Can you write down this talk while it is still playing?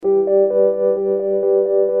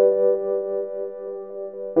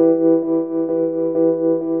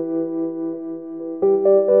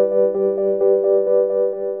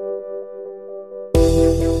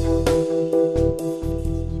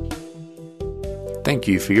Thank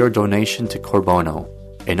you for your donation to Cor Bono,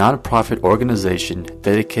 a non-profit organization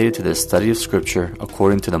dedicated to the study of Scripture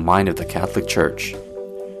according to the mind of the Catholic Church.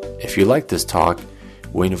 If you like this talk,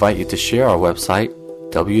 we invite you to share our website,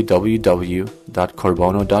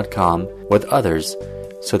 www.corbono.com, with others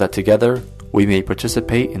so that together we may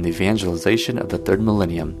participate in the evangelization of the third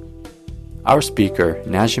millennium. Our speaker,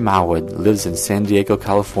 Najim Awad, lives in San Diego,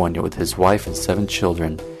 California with his wife and 7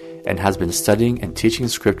 children and has been studying and teaching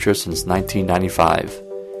Scripture since 1995.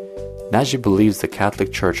 Najim believes the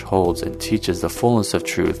Catholic Church holds and teaches the fullness of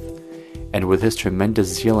truth, and with his tremendous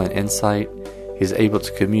zeal and insight, he is able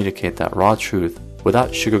to communicate that raw truth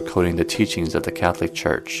without sugarcoating the teachings of the Catholic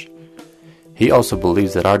Church. He also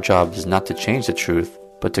believes that our job is not to change the truth,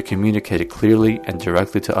 but to communicate it clearly and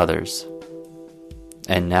directly to others.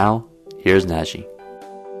 And now, here's Najim.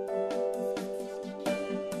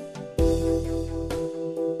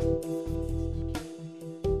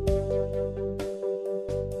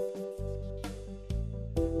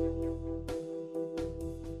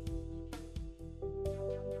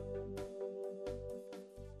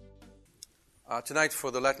 Tonight for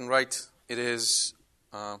the Latin Rite, it is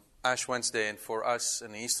Ash Wednesday, and for us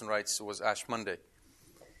in the Eastern Rites, it was Ash Monday.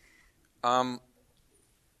 I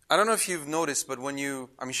don't know if you've noticed, but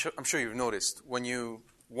I'm sure you've noticed, when you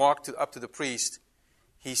walk up to the priest,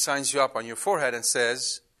 he signs you up on your forehead and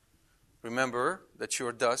says, "Remember that you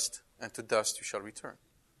are dust, and to dust you shall return."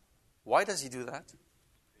 Why does he do that?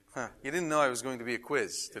 You didn't know I was going to be a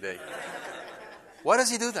quiz today. Why does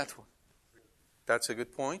he do that for? That's a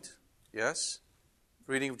good point. Yes.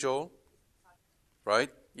 Reading of Joel?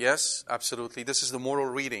 Right? Yes, absolutely. This is the moral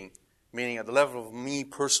reading, meaning at the level of me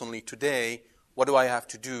personally today, what do I have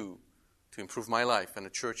to do to improve my life? And the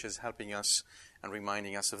church is helping us and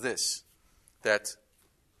reminding us of this, that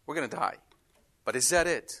we're going to die. But is that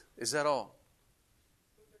it? Is that all?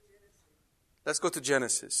 Let's go to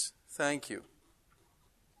Genesis. Thank you.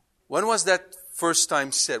 When was that first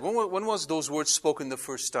time said? When was those words spoken the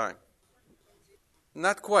first time?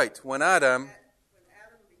 Not quite. When Adam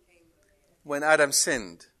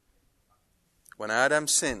sinned. When Adam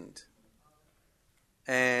sinned.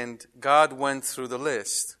 And God went through the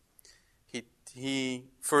list. He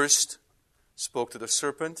first spoke to the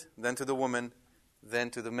serpent, then to the woman, then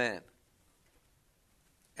to the man.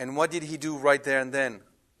 And what did he do right there and then?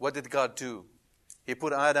 What did God do? He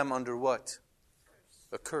put Adam under what?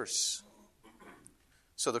 A curse.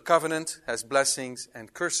 So the covenant has blessings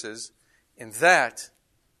and curses. And that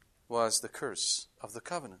was the curse of the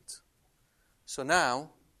covenant. So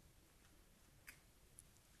now,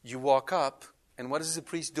 you walk up, and what is the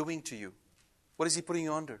priest doing to you? What is he putting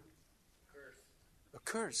you under? A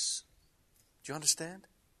curse. Do you understand?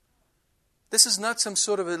 This is not some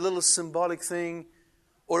sort of a little symbolic thing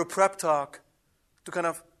or a prep talk to kind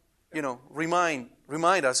of, remind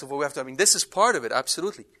us of what we have to. This is part of it,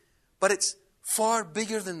 absolutely. But it's far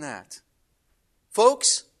bigger than that.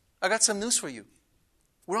 Folks, I got some news for you.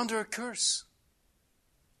 We're under a curse.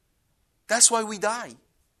 That's why we die.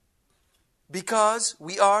 Because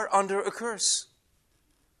we are under a curse.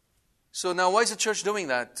 So now why is the church doing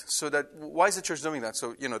that? Why is the church doing that?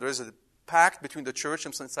 So, there is a pact between the church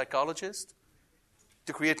and some psychologists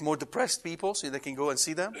to create more depressed people so they can go and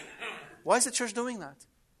see them. Why is the church doing that?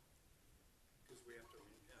 Because we have to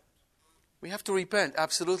repent. We have to repent,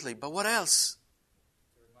 absolutely. But what else?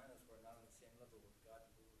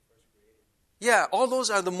 Yeah, all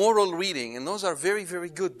those are the moral reading, and those are very, very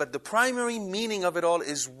good. But the primary meaning of it all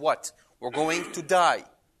is what? We're going to die.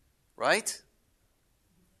 Right?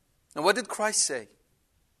 Now, what did Christ say?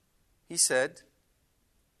 He said,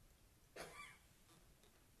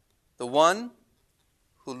 the one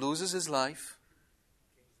who loses his life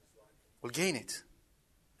will gain it.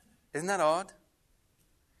 Isn't that odd?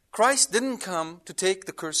 Christ didn't come to take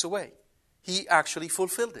the curse away. He actually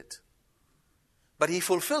fulfilled it. But He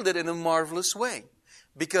fulfilled it in a marvelous way.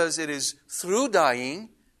 Because it is through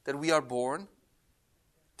dying that we are born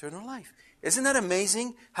eternal life. Isn't that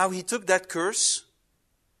amazing how He took that curse,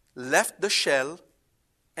 left the shell,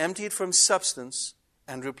 emptied it from substance,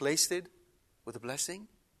 and replaced it with a blessing?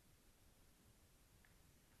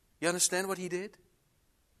 You understand what He did?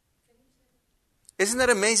 Isn't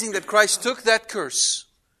that amazing that Christ took that curse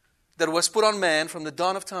that was put on man from the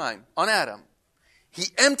dawn of time, on Adam?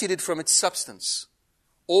 He emptied it from its substance.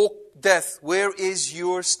 O death, where is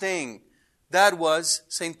your sting? That was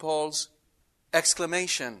St. Paul's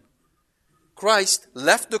exclamation. Christ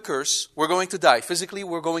left the curse. We're going to die. Physically,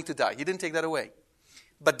 we're going to die. He didn't take that away.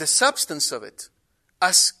 But the substance of it,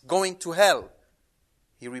 us going to hell,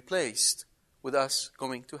 He replaced with us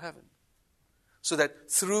going to heaven. So that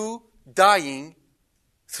through dying,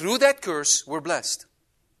 through that curse, we're blessed.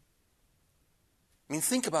 I mean,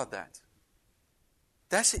 think about that.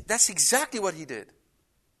 That's exactly what he did.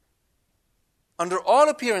 Under all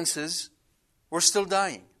appearances, we're still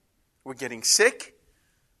dying. We're getting sick,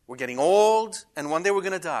 we're getting old, and one day we're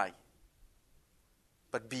going to die.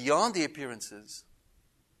 But beyond the appearances,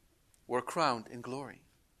 we're crowned in glory.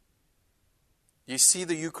 You see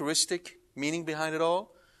the Eucharistic meaning behind it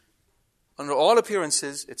all? Under all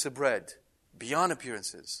appearances, it's a bread. Beyond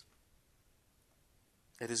appearances,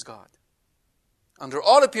 it is God. Under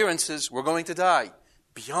all appearances, we're going to die.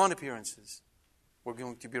 Beyond appearances, we're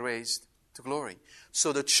going to be raised to glory.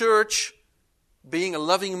 So the church, being a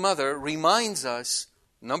loving mother, reminds us,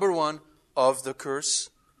 number one, of the curse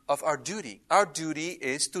of our duty. Our duty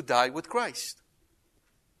is to die with Christ.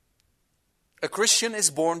 A Christian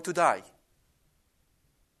is born to die.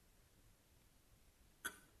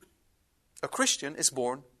 A Christian is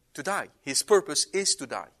born to die. His purpose is to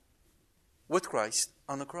die with Christ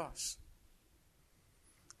on the cross.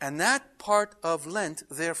 And that part of Lent,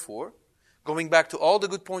 therefore, going back to all the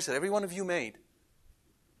good points that every one of you made,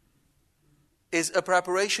 is a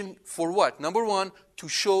preparation for what? Number one, to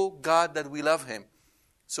show God that we love Him.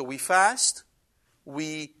 So we fast,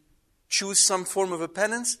 we choose some form of a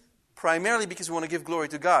penance, primarily because we want to give glory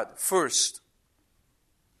to God, first.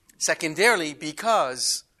 Secondarily,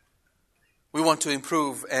 because we want to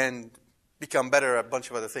improve and become better at a bunch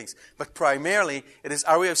of other things. But primarily, it is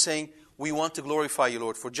our way of saying, we want to glorify you,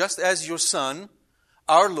 Lord. For just as your Son,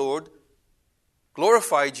 our Lord,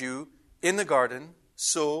 glorified you in the garden,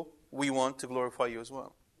 so we want to glorify you as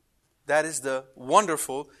well. That is the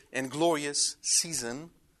wonderful and glorious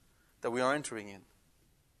season that we are entering in.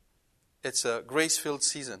 It's a grace-filled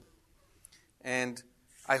season. And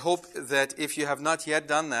I hope that if you have not yet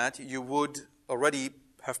done that, you would already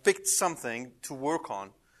have picked something to work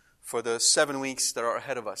on for the 7 weeks that are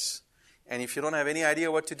ahead of us. And if you don't have any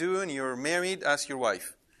idea what to do and you're married, ask your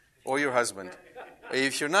wife or your husband.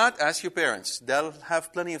 If you're not, ask your parents. They'll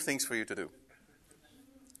have plenty of things for you to do.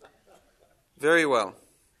 Very well.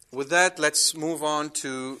 With that, let's move on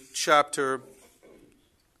to chapter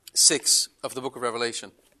 6 of the book of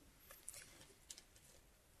Revelation.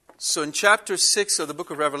 So in chapter 6 of the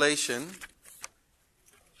book of Revelation,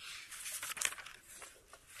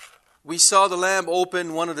 we saw the Lamb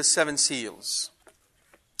open one of the 7 seals.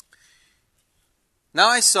 Now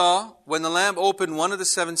I saw, when the Lamb opened one of the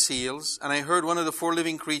 7 seals, and I heard one of the 4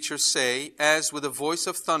 living creatures say, as with a voice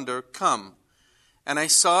of thunder, "Come." And I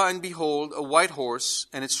saw, and behold, a white horse,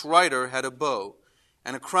 and its rider had a bow,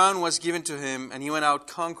 and a crown was given to him, and he went out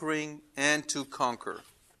conquering and to conquer.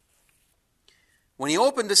 When he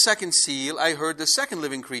opened the 2nd seal, I heard the 2nd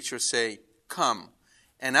living creature say, "Come."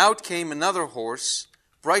 And out came another horse,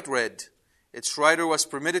 bright red. Its rider was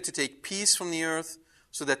permitted to take peace from the earth,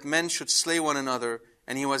 so that men should slay one another,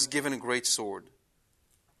 and he was given a great sword.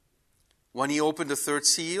 When he opened the 3rd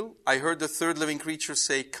seal, I heard the 3rd living creature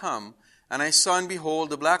say, "Come." And I saw, and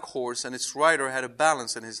behold, a black horse, and its rider had a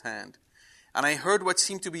balance in his hand. And I heard what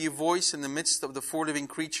seemed to be a voice in the midst of the 4 living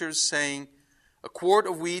creatures, saying, "A quart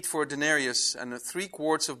of wheat for a denarius, and 3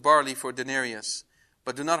 quarts of barley for a denarius,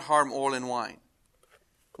 but do not harm oil and wine."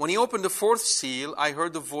 When he opened the 4th seal, I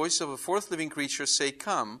heard the voice of a 4th living creature say,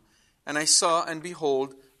 "Come." And I saw, and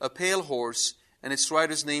behold, a pale horse, and its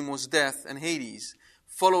rider's name was Death, and Hades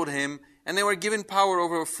followed him, and they were given power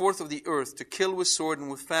over 1/4 of the earth, to kill with sword, and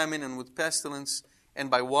with famine, and with pestilence, and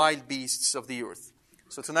by wild beasts of the earth.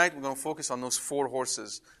 So tonight we're going to focus on those 4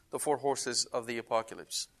 horses, the 4 horses of the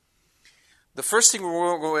apocalypse. The first thing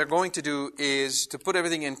we're going to do is, to put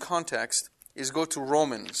everything in context, is go to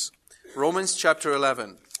Romans. Romans chapter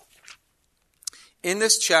 11. In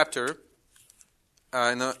this chapter,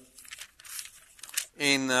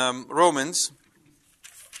 in Romans,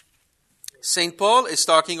 St. Paul is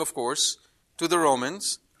talking, of course, to the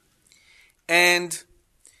Romans. And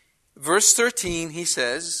verse 13, he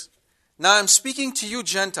says, "Now I'm speaking to you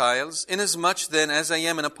Gentiles, inasmuch then as I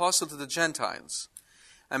am an apostle to the Gentiles.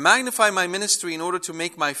 I magnify my ministry in order to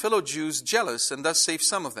make my fellow Jews jealous, and thus save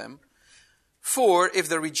some of them. For if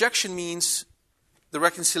their rejection means the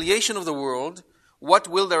reconciliation of the world, what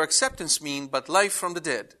will their acceptance mean but life from the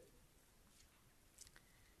dead?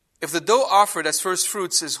 If the dough offered as first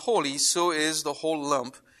fruits is holy, so is the whole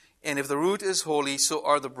lump. And if the root is holy, so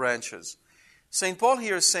are the branches." St. Paul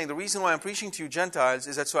here is saying, the reason why I'm preaching to you Gentiles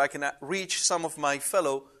is that so I can reach some of my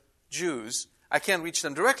fellow Jews. I can't reach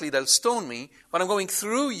them directly, they'll stone me, but I'm going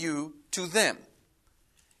through you to them.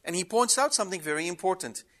 And he points out something very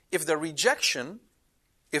important. If the rejection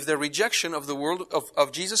of the world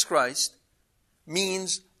of Jesus Christ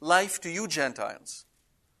means life to you Gentiles,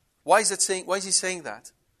 why is he saying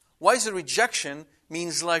that? Why is the rejection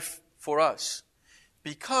means life for us?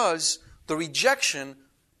 Because the rejection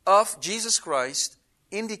of Jesus Christ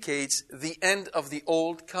indicates the end of the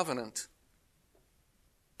old covenant,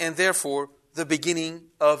 and therefore the beginning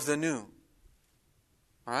of the new.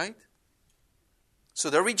 All right?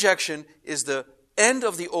 So their rejection is the end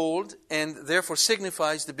of the old and therefore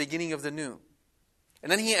signifies the beginning of the new.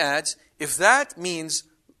 And then he adds, if that means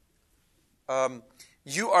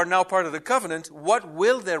you are now part of the covenant, what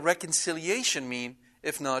will their reconciliation mean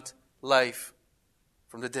if not life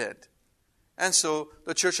from the dead? And so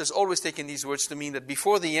the church has always taken these words to mean that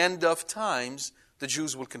before the end of times, the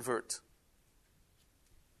Jews will convert.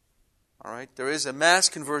 All right? There is a mass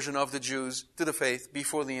conversion of the Jews to the faith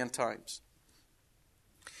before the end times.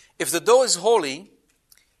 If the dough is holy,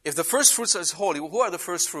 if the first fruits is holy, who are the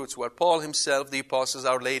first fruits? Well, Paul himself, the apostles,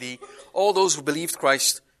 Our Lady, all those who believed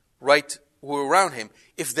Christ right who were around him.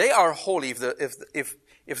 If they are holy,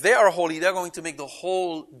 if they are holy, they're going to make the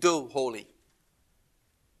whole dough holy.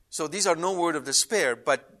 So these are no word of despair,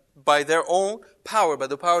 but by their own power, by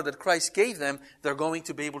the power that Christ gave them, they're going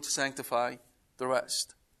to be able to sanctify the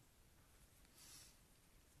rest.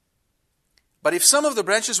 But if some of the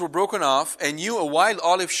branches were broken off, and you, a wild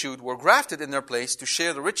olive shoot, were grafted in their place to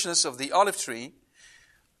share the richness of the olive tree,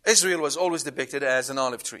 Israel was always depicted as an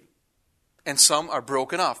olive tree. And some are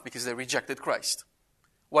broken off because they rejected Christ.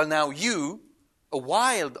 While now you, a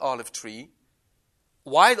wild olive tree,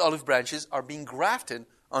 wild olive branches are being grafted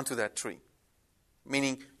onto that tree.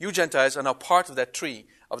 Meaning, you Gentiles are now part of that tree,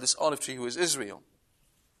 of this olive tree who is Israel.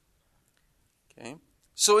 Okay?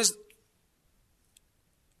 So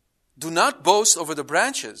do not boast over the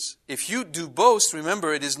branches. If you do boast,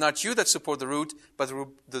 remember it is not you that support the root, but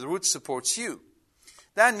the root supports you.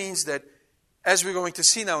 That means that, as we're going to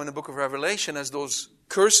see now in the book of Revelation, as those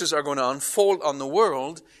curses are going to unfold on the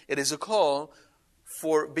world, it is a call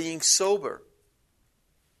for being sober.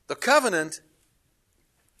 The covenant,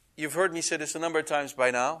 you've heard me say this a number of times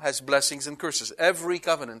by now, has blessings and curses. Every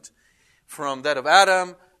covenant, from that of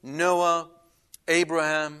Adam, Noah,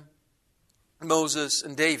 Abraham, Moses,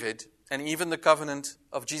 and David, and even the covenant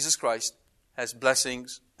of Jesus Christ, has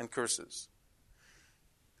blessings and curses.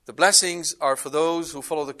 The blessings are for those who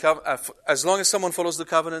follow the covenant. As long as someone follows the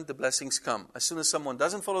covenant, the blessings come. As soon as someone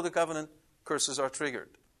doesn't follow the covenant, curses are triggered.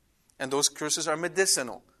 And those curses are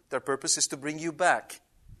medicinal. Their purpose is to bring you back.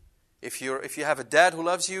 If you have a dad who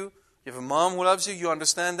loves you, you have a mom who loves you, you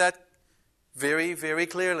understand that very, very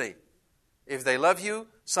clearly. If they love you,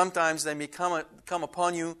 sometimes they may come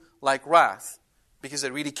upon you like wrath, because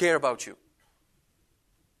they really care about you.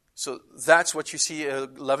 So that's what you see a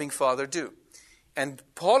loving father do. And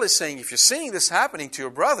Paul is saying, if you're seeing this happening to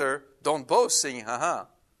your brother, don't boast, saying,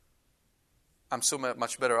 I'm so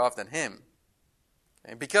much better off than him.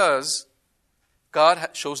 Okay? Because God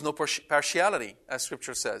shows no partiality, as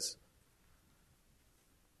Scripture says.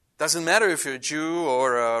 Doesn't matter if you're a Jew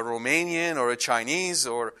or a Romanian or a Chinese,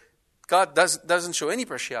 or God doesn't show any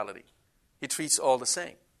partiality. He treats all the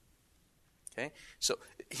same. Okay? So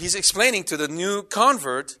he's explaining to the new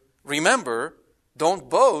convert, remember, don't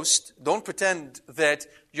boast, don't pretend that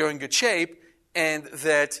you're in good shape and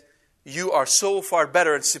that you are so far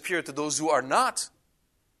better and superior to those who are not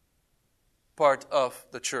part of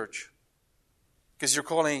the church. Because you're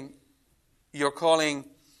calling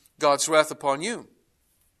God's wrath upon you.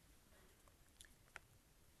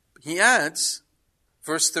 He adds,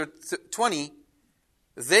 verse 20,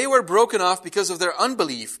 they were broken off because of their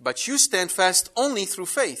unbelief, but you stand fast only through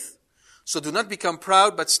faith. So do not become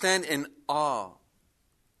proud, but stand in awe.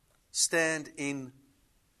 Stand in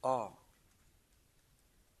awe.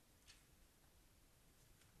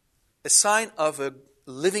 A sign of a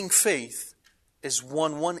living faith is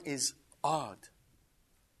one is awed.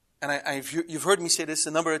 And you've heard me say this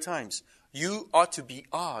a number of times. You ought to be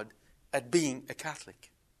awed at being a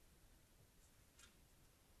Catholic.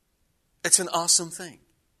 It's an awesome thing.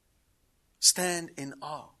 Stand in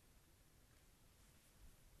awe.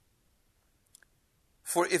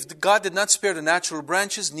 For if God did not spare the natural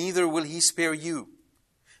branches, neither will He spare you.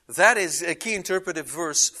 That is a key interpretive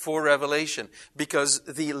verse for Revelation, because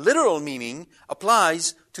the literal meaning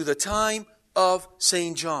applies to the time of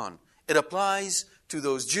St. John. It applies to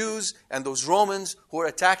those Jews and those Romans who are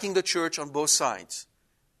attacking the church on both sides.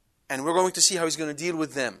 And we're going to see how He's going to deal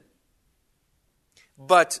with them.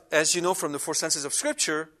 But, as you know from the four senses of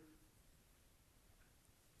Scripture,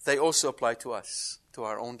 they also apply to us, to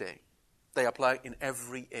our own day. They apply in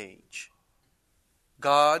every age.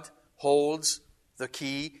 God holds the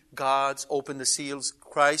key. God's opened the seals.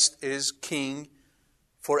 Christ is King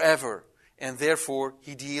forever. And therefore,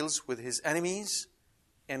 He deals with His enemies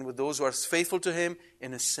and with those who are faithful to Him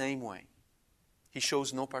in the same way. He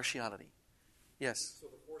shows no partiality. Yes? So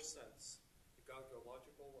the fourth sense, the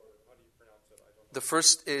gogological, or how do you pronounce it? I don't know. The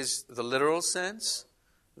first is the literal sense,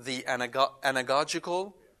 the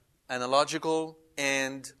anagogical, analogical,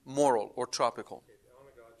 and moral or tropical. Okay, the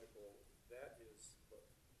anagogical, that is what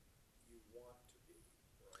you want to be.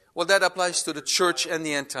 Right? Well, that applies to the church and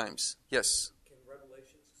the end times. Yes. Can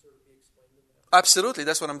Revelations sort of be explained in that? Absolutely,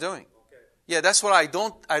 that's what I'm doing. Okay. Yeah, that's what I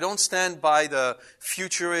don't stand by the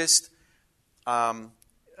futurist,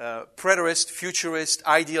 preterist, futurist,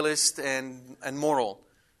 idealist, and moral.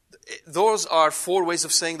 Those are four ways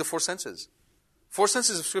of saying the four senses. Four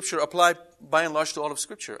senses of Scripture apply by and large to all of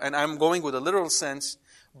Scripture. And I'm going with a literal sense,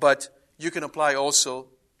 but you can apply also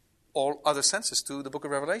all other senses to the book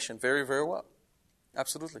of Revelation very, very well.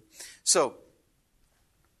 Absolutely. So,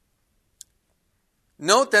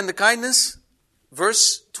 note then the kindness.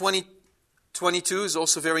 Verse 22 is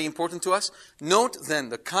also very important to us. Note then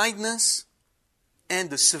the kindness and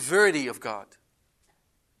the severity of God.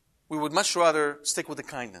 We would much rather stick with the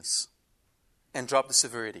kindness and drop the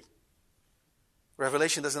severity.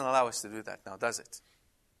 Revelation doesn't allow us to do that now, does it?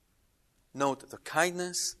 Note the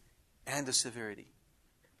kindness and the severity.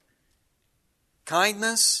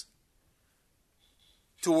 Kindness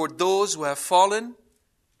toward those who have fallen,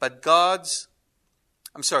 but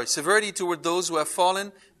severity toward those who have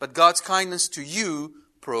fallen, but God's kindness to you,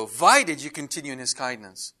 provided you continue in His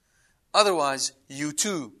kindness. Otherwise, you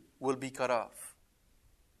too will be cut off.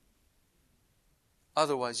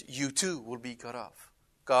 Otherwise, you too will be cut off.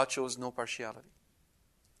 God shows no partiality.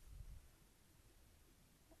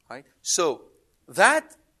 Right? So,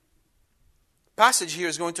 that passage here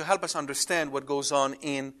is going to help us understand what goes on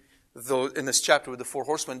in this chapter with the four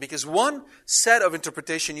horsemen. Because one set of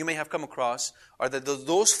interpretation you may have come across are that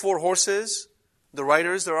those four horses, the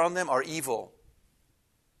riders that are on them, are evil.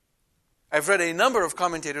 I've read a number of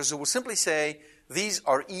commentators who will simply say, these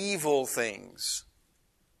are evil things.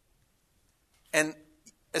 And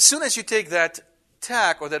as soon as you take that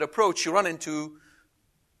tack or that approach, you run into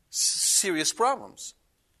serious problems.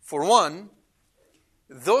 For one,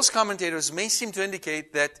 those commentators may seem to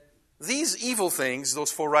indicate that these evil things,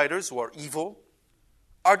 those four riders who are evil,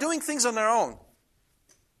 are doing things on their own.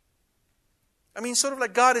 I mean, sort of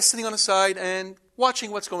like God is sitting on the side and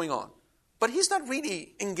watching what's going on. But He's not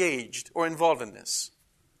really engaged or involved in this.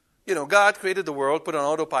 You know, God created the world, put it on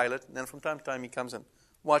autopilot, and then from time to time He comes and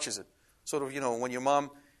watches it. Sort of, when your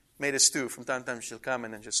mom made a stew, from time to time she'll come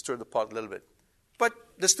and then just stir the pot a little bit. But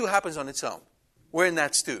the stew happens on its own. We're in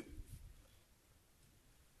that stew.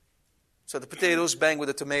 So the potatoes bang with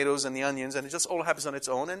the tomatoes and the onions, and it just all happens on its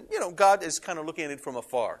own. And, God is kind of looking at it from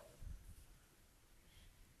afar.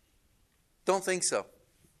 Don't think so.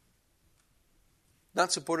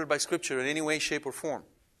 Not supported by Scripture in any way, shape, or form.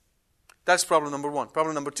 That's problem number one.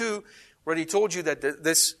 Problem number two, already told you that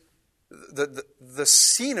the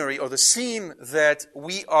scenery or the scene that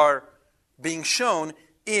we are being shown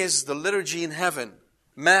is the liturgy in heaven.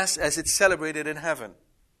 Mass as it's celebrated in heaven.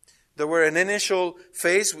 There were an initial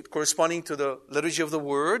phase corresponding to the liturgy of the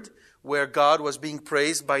Word, where God was being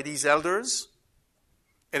praised by these elders.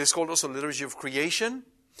 It is called also liturgy of creation.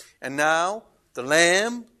 And now the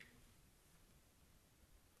Lamb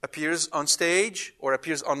appears on stage or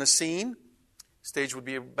appears on the scene. Stage would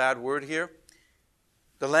be a bad word here.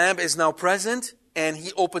 The Lamb is now present and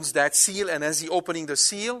He opens that seal, and as He opening the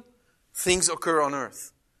seal, things occur on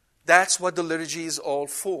earth. That's what the liturgy is all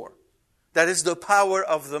for. That is the power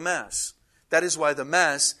of the Mass. That is why the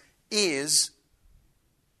Mass is,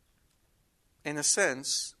 in a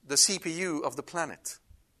sense, the CPU of the planet.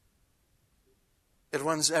 It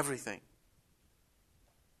runs everything.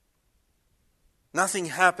 Nothing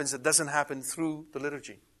happens that doesn't happen through the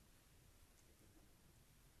liturgy.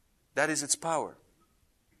 That is its power.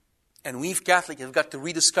 And we Catholics have got to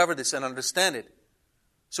rediscover this and understand it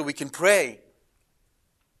so we can pray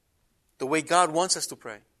the way God wants us to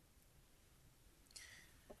pray.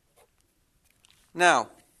 Now,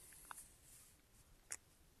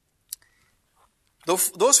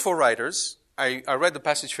 those four writers, I read the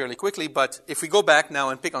passage fairly quickly, but if we go back now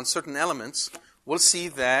and pick on certain elements, we'll see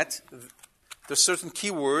that there's certain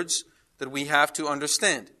key words that we have to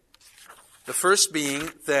understand. The first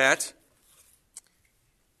being that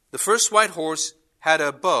the first white horse had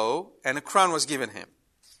a bow and a crown was given him,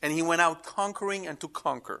 and he went out conquering and to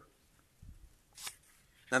conquer.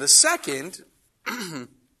 Now the second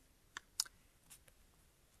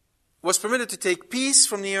was permitted to take peace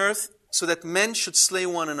from the earth so that men should slay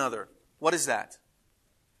one another. What is that?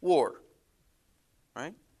 War.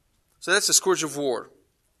 Right? So that's the scourge of war.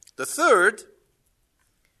 The third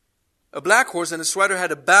a black horse, and its rider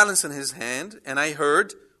had a balance in his hand, and I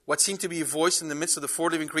heard what seemed to be a voice in the midst of the 4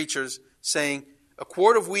 living creatures saying, a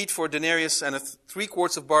quart of wheat for a denarius and 3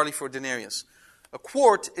 quarts of barley for a denarius. A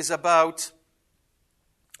quart is about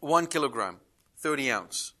 1 kilogram, 30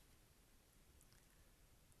 ounce.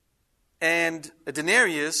 And a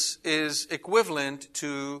denarius is equivalent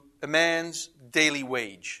to a man's daily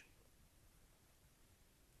wage.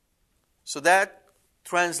 So that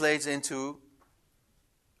translates into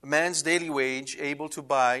a man's daily wage able to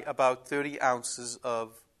buy about 30 ounces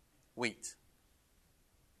of wheat.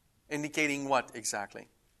 Indicating what exactly?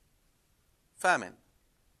 Famine.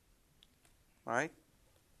 All right?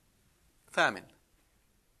 Famine.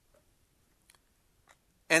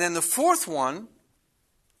 And then the fourth one,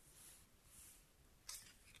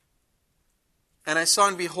 and I saw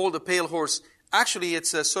and behold a pale horse. Actually,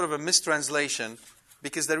 it's a sort of a mistranslation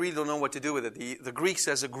because they really don't know what to do with it. The Greek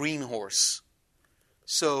says a green horse.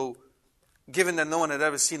 So, given that no one had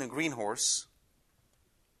ever seen a green horse,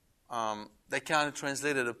 they kind of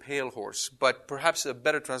translated a pale horse. But perhaps a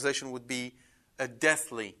better translation would be a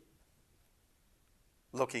deathly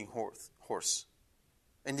looking horse.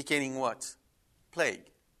 Indicating what? Plague.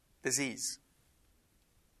 Disease.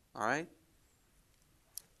 All right?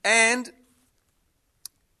 And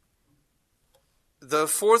the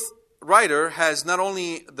fourth rider has not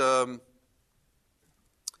only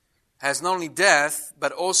death,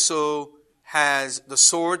 but also has the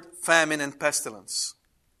sword, famine, and pestilence.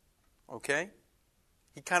 Okay?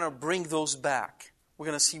 He kind of brings those back. We're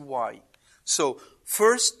going to see why. So,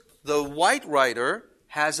 first, the white rider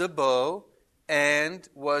has a bow and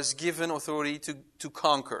was given authority to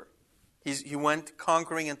conquer. He went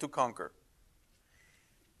conquering and to conquer.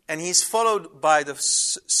 And he's followed by the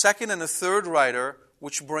second and the third rider,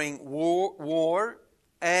 which bring war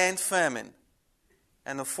and famine.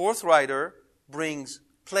 And the fourth rider brings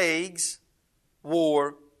plagues,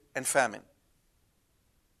 war, and famine.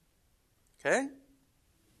 Okay?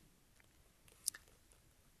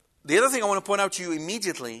 The other thing I want to point out to you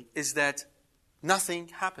immediately is that nothing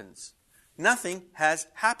happens. Nothing has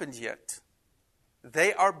happened yet.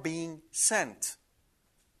 They are being sent.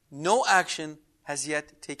 No action has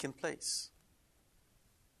yet taken place.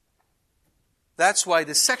 That's why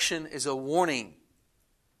this section is a warning.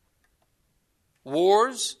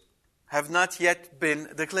 Wars have not yet been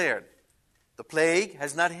declared. The plague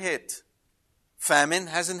has not hit. Famine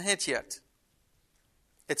hasn't hit yet.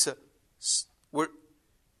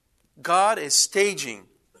 God is staging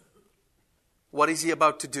what is He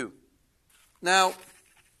about to do. Now,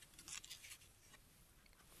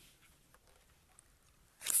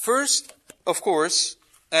 first, of course,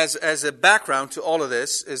 as a background to all of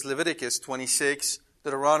this is Leviticus 26,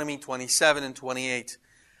 Deuteronomy 27 and 28.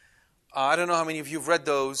 I don't know how many of you have read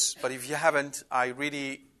those, but if you haven't, I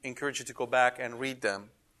really encourage you to go back and read them.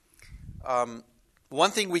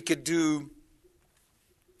 One thing we could do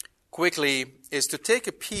quickly is to take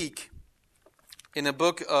a peek in the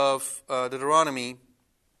book of Deuteronomy,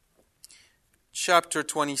 chapter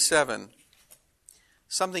 27.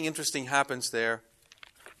 Something interesting happens there.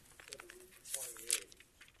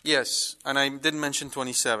 Yes, and I didn't mention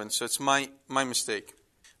 27, so it's my mistake.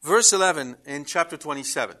 Verse 11 in chapter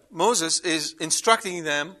 27. Moses is instructing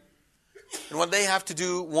them in what they have to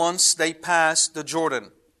do once they pass the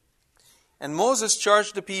Jordan. And Moses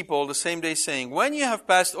charged the people the same day, saying, when you have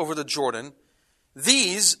passed over the Jordan,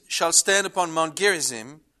 these shall stand upon Mount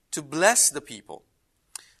Gerizim to bless the people.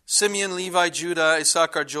 Simeon, Levi, Judah,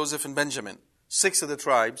 Issachar, Joseph, and Benjamin, 6 of the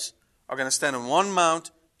tribes, are going to stand on one mount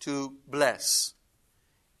to bless.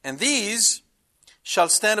 And these shall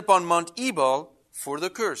stand upon Mount Ebal for the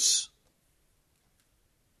curse.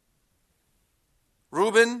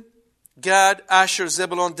 Reuben, Gad, Asher,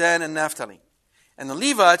 Zebulun, Dan, and Naphtali. And the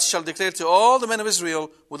Levites shall declare to all the men of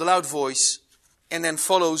Israel with a loud voice, and then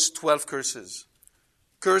follows 12 curses.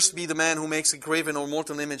 Cursed be the man who makes a graven or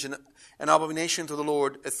mortal image, an abomination to the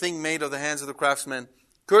Lord, a thing made of the hands of the craftsman.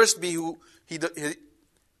 Cursed be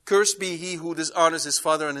he who dishonors his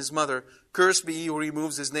father and his mother. Cursed be he who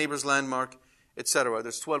removes his neighbor's landmark, etc.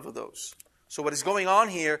 There's 12 of those. So what is going on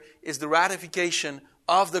here is the ratification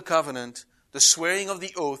of the covenant, the swearing of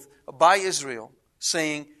the oath by Israel,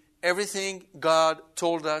 saying, everything God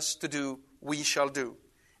told us to do, we shall do.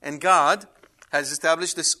 And God has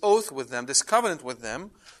established this oath with them, this covenant with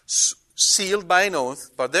them, sealed by an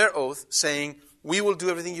oath, by their oath, saying, we will do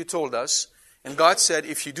everything you told us. And God said,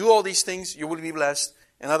 if you do all these things, you will be blessed,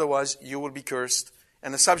 and otherwise you will be cursed.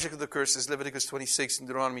 And the subject of the curse is Leviticus 26 and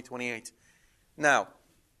Deuteronomy 28. Now,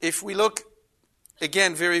 if we look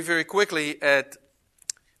again very, very quickly at,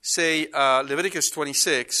 say, Leviticus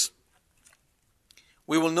 26,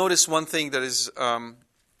 we will notice one thing that is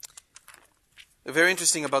very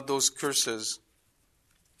interesting about those curses.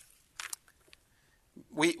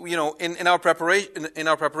 In our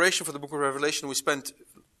preparation for the book of Revelation, we spent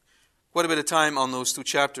quite a bit of time on those two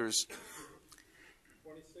chapters.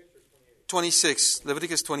 26 or 28? 26,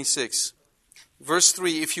 Leviticus 26. Verse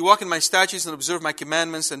 3, if you walk in my statutes and observe my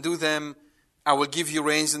commandments and do them, I will give you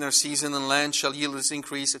rains in their season, and land shall yield its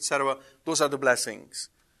increase, etc. Those are the blessings.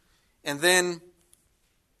 And then,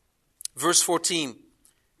 verse 14,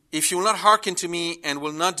 if you will not hearken to me and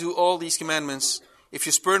will not do all these commandments, if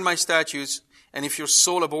you spurn my statutes, and if your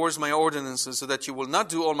soul abhors my ordinances, so that you will not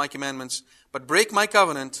do all my commandments, but break my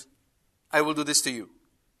covenant, I will do this to you.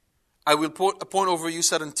 I will appoint over you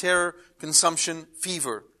sudden terror, consumption,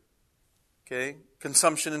 fever. Okay?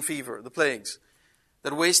 Consumption and fever, the plagues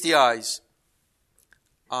that waste the eyes.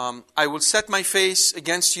 I will set my face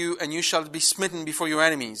against you, and you shall be smitten before your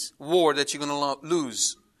enemies. War that you're going to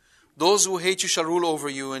lose. Those who hate you shall rule over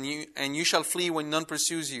you, and you shall flee when none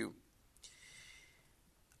pursues you.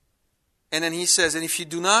 And then he says, and if you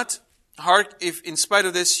do not if in spite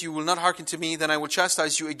of this you will not hearken to me, then I will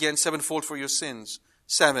chastise you again sevenfold for your sins.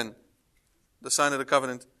 7, the sign of the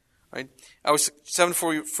covenant, right? I will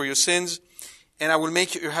sevenfold for your sins, and I will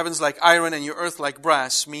make your heavens like iron and your earth like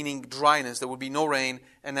brass, meaning dryness. There will be no rain,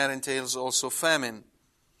 and that entails also famine.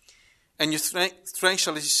 And your strength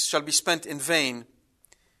shall be spent in vain,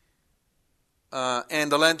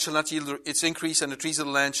 and the land shall not yield its increase, and the trees of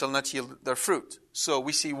the land shall not yield their fruit. So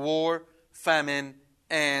we see war, famine,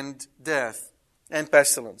 and death, and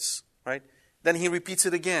pestilence, right? Then he repeats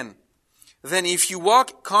it again. Then if you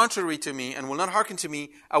walk contrary to me and will not hearken to me,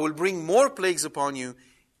 I will bring more plagues upon you,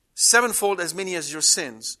 sevenfold as many as your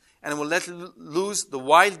sins, and I will let loose the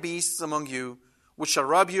wild beasts among you, which shall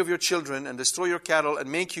rob you of your children and destroy your cattle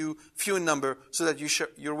and make you few in number, so that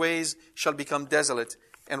your ways shall become desolate.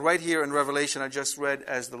 And right here in Revelation, I just read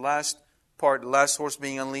as the last part, the last horse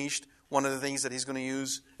being unleashed, one of the things that he's going to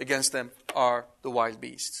use against them are the wild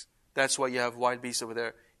beasts. That's why you have wild beasts over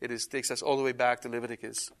there. It takes us all the way back to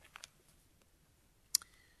Leviticus.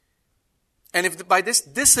 And if by this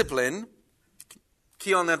discipline,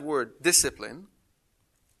 key on that word, discipline,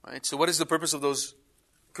 right? So what is the purpose of those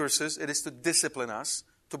curses? It is to discipline us,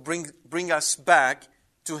 to bring us back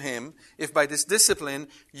to Him. If by this discipline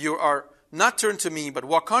you are not turn to me, but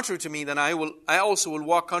walk contrary to me, then I also will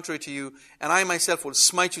walk contrary to you, and I myself will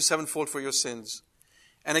smite you sevenfold for your sins.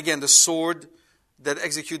 And again, the sword that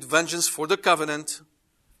execute vengeance for the covenant,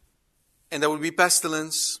 and there will be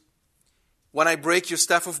pestilence. When I break your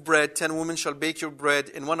staff of bread, 10 women shall bake your bread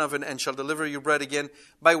in one oven, and shall deliver your bread again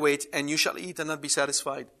by weight, and you shall eat and not be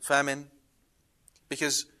satisfied. Famine.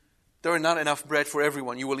 Because there are not enough bread for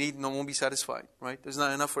everyone. You will eat and won't be satisfied, right? There's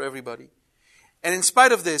not enough for everybody. And in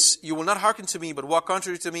spite of this, you will not hearken to me, but walk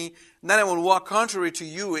contrary to me. And then I will walk contrary to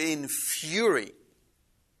you in fury.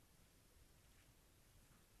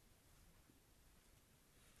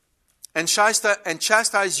 And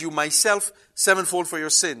chastise you myself sevenfold for your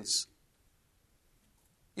sins.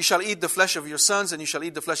 You shall eat the flesh of your sons, and you shall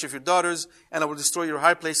eat the flesh of your daughters, and I will destroy your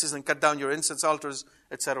high places and cut down your incense altars,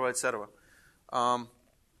 etc., etc.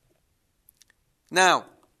 Now,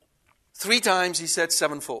 3 times he said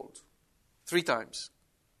sevenfold. 3 times.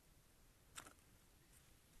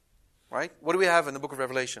 Right? What do we have in the book of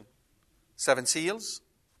Revelation? 7 seals,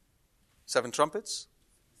 7 trumpets,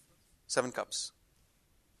 7 cups.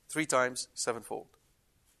 3 times, sevenfold.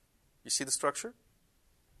 You see the structure?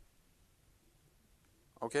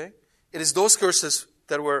 Okay? It is those curses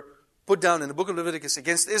that were put down in the book of Leviticus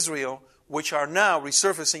against Israel, which are now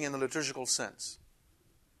resurfacing in the liturgical sense.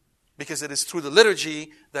 Because it is through the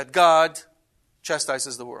liturgy that God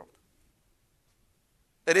chastises the world.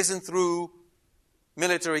 It isn't through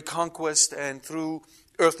military conquest and through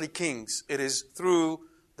earthly kings. It is through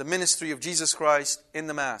the ministry of Jesus Christ in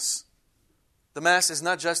the Mass. The Mass is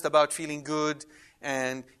not just about feeling good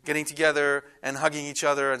and getting together and hugging each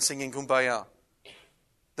other and singing Kumbaya.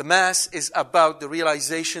 The Mass is about the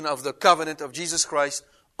realization of the covenant of Jesus Christ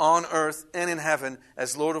on earth and in heaven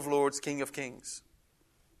as Lord of Lords, King of Kings.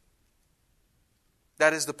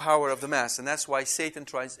 That is the power of the Mass, and that's why Satan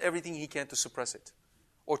tries everything he can to suppress it,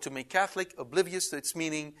 or to make Catholic oblivious to its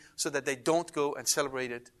meaning so that they don't go and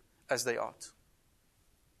celebrate it as they ought.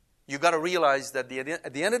 You've got to realize that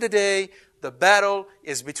at the end of the day, the battle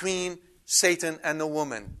is between Satan and the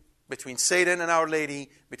woman, between Satan and Our Lady,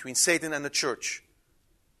 between Satan and the church.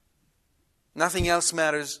 Nothing else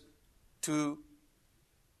matters to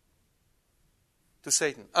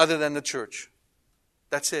Satan other than the church.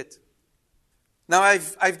 That's it. Now,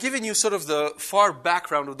 I've given you sort of the far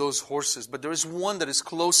background of those horses, but there is one that is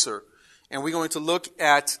closer and we're going to look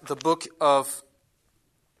at the book of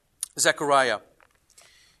Zechariah.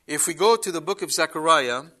 If we go to the book of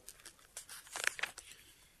Zechariah,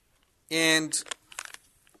 and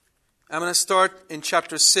I'm going to start in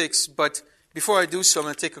chapter 6, but before I do so, I'm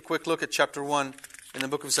going to take a quick look at chapter 1 in the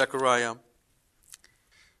book of Zechariah.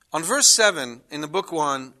 On verse 7 in the book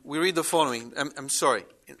 1, we read the following.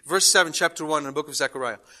 Verse 7, chapter 1 in the book of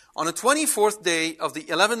Zechariah. On the 24th day of the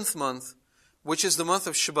 11th month, which is the month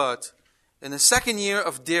of Shebat, in the second year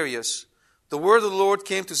of Darius, the word of the Lord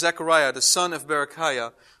came to Zechariah, the son of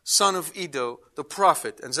Berechiah, son of Iddo, the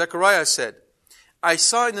prophet. And Zechariah said, I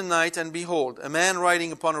saw in the night, and behold, a man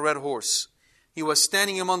riding upon a red horse. He was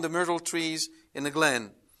standing among the myrtle trees in the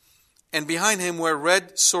glen, and behind him were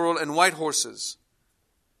red, sorrel, and white horses.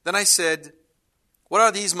 Then I said, What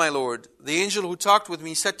are these, my Lord? The angel who talked with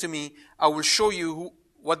me said to me, I will show you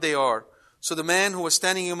what they are. So the man who was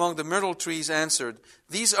standing among the myrtle trees answered,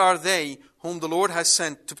 These are they whom the Lord has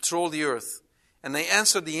sent to patrol the earth. And they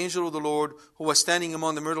answered the angel of the Lord who was standing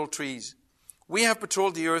among the myrtle trees, We have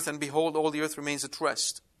patrolled the earth, and behold, all the earth remains at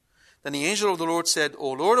rest. Then the angel of the Lord said, O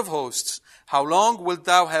Lord of hosts, how long wilt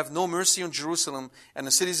thou have no mercy on Jerusalem and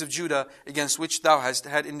the cities of Judah, against which thou hast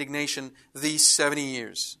had indignation these 70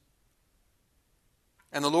 years?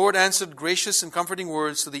 And the Lord answered gracious and comforting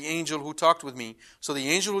words to the angel who talked with me. So the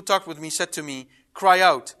angel who talked with me said to me, Cry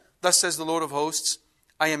out, thus says the Lord of hosts,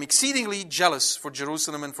 I am exceedingly jealous for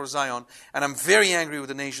Jerusalem and for Zion, and I'm very angry with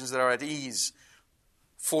the nations that are at ease.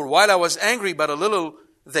 For while I was angry but a little,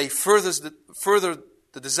 they furthered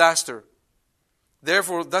the disaster.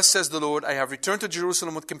 Therefore, thus says the Lord, I have returned to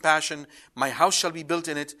Jerusalem with compassion. My house shall be built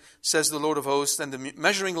in it, says the Lord of hosts, and the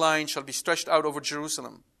measuring line shall be stretched out over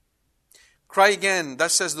Jerusalem. Cry again,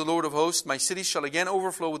 thus says the Lord of hosts, my city shall again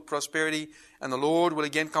overflow with prosperity, and the Lord will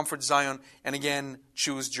again comfort Zion, and again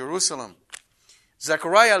choose Jerusalem.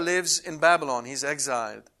 Zechariah lives in Babylon. He's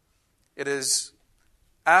exiled. It is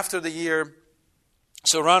after the year,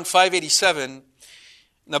 so around 587,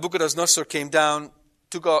 Nebuchadnezzar came down,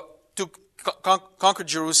 conquered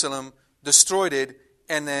Jerusalem, destroyed it,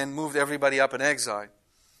 and then moved everybody up in exile.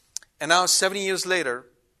 And now 70 years later,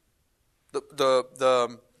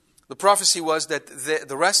 the prophecy was that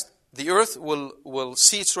the earth will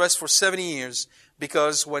see its rest for 70 years,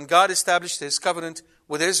 because when God established His covenant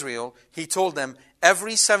with Israel, He told them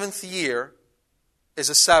every 7th year is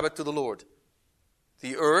a Sabbath to the Lord.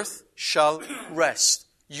 The earth shall rest.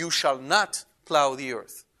 You shall not plow the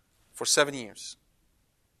earth for 7 years.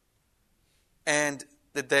 And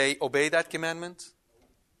did they obey that commandment?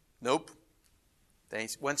 Nope. They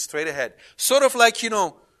went straight ahead. Sort of like,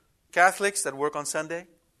 Catholics that work on Sunday.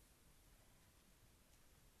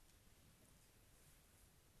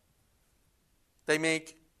 They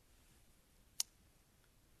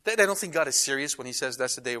don't think God is serious when He says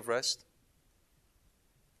that's the day of rest.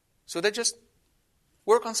 So they just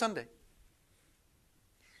work on Sunday.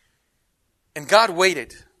 And God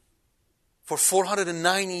waited. For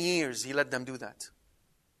 490 years, He let them do that.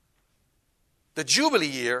 The Jubilee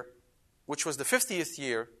year, which was the 50th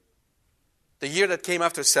year, the year that came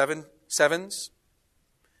after sevens,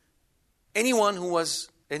 anyone who was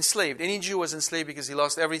enslaved, any Jew was enslaved because he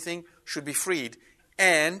lost everything, should be freed.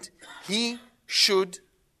 And he should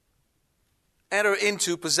enter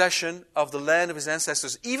into possession of the land of his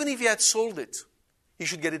ancestors. Even if he had sold it, he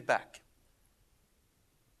should get it back.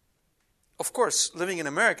 Of course, living in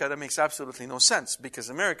America, that makes absolutely no sense, because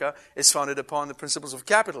America is founded upon the principles of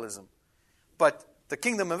capitalism. But the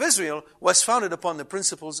kingdom of Israel was founded upon the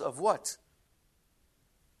principles of what?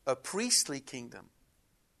 A priestly kingdom.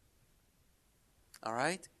 All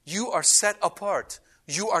right? You are set apart.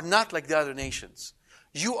 You are not like the other nations.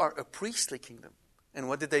 You are a priestly kingdom. And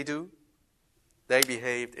what did they do? They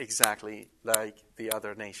behaved exactly like the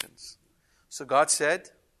other nations. So God said,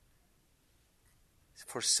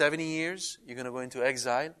 for 70 years, you're going to go into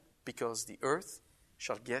exile because the earth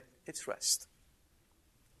shall get its rest.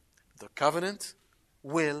 The covenant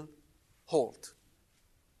will hold.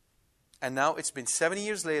 And now it's been 70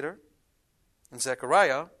 years later, and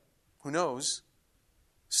Zechariah, who knows,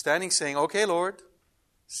 standing saying, Okay, Lord,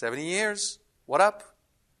 70 years, what up?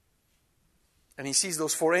 And he sees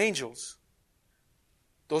those 4 angels,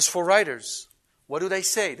 those 4 riders. What do they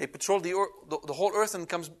say? They patrol the whole earth and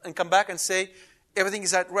come back and say, everything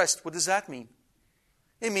is at rest. What does that mean?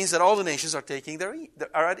 It means that all the nations are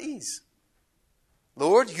are at ease.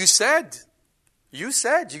 Lord, you said you're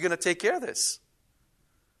going to take care of this.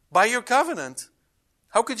 By your covenant,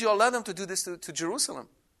 how could you allow them to do this to Jerusalem?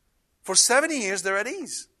 For 70 years, they're at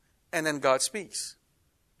ease. And then God speaks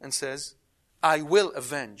and says, I will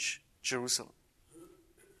avenge Jerusalem.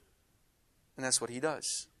 And that's what He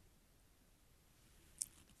does.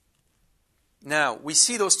 Now, we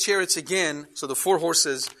see those chariots again, so the 4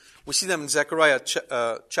 horses, we see them in Zechariah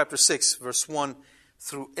chapter 6, verse 1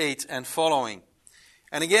 through 8 and following.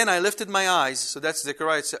 And again I lifted my eyes, so that's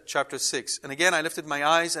Zechariah chapter 6. And again I lifted my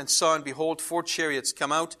eyes and saw, and behold, 4 chariots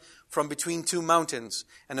come out from between 2 mountains.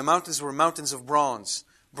 And the mountains were mountains of bronze.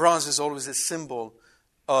 Bronze is always a symbol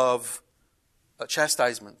of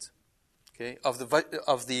chastisement, okay, of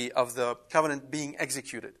the covenant being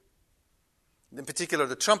executed. In particular,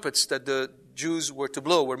 the trumpets that the Jews were to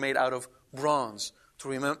blow were made out of bronze to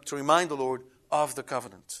remind the Lord of the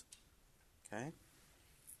covenant. Okay?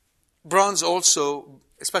 Bronze also,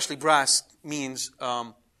 especially brass, means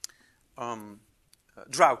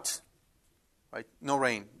drought, right? No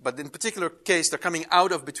rain. But in particular case, they're coming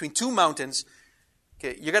out of between 2 mountains.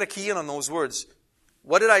 Okay, you got to key in on those words.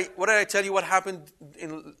 What did I tell you? What happened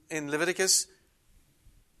in Leviticus?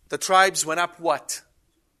 The tribes went up what?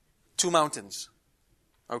 2 mountains.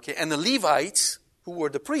 Okay, and the Levites, who were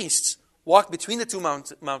the priests, walked between the 2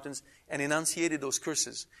 mountains and enunciated those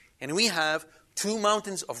curses. And we have 2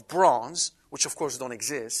 mountains of bronze, which of course don't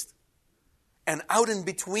exist, and out in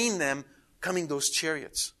between them coming those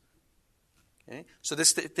chariots. Okay? So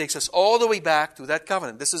this takes us all the way back to that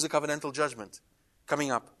covenant. This is a covenantal judgment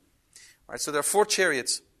coming up. All right, so there are 4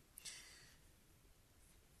 chariots.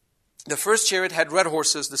 The first chariot had red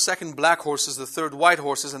horses, the second black horses, the third white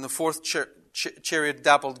horses, and the fourth chariot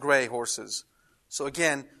dappled gray horses. So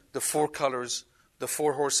again, the 4 colors, the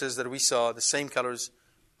 4 horses that we saw, the same colors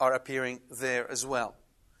are appearing there as well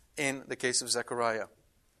in the case of Zechariah.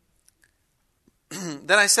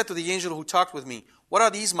 Then I said to the angel who talked with me, "What are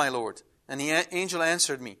these, my Lord?" And the angel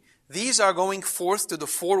answered me, "These are going forth to the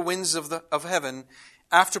 4 winds of heaven,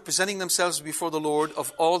 after presenting themselves before the Lord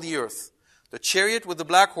of all the earth. The chariot with the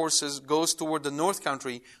black horses goes toward the north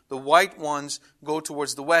country, the white ones go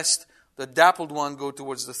towards the west, the dappled one go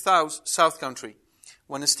towards the south country."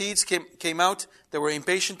 When the steeds came out, they were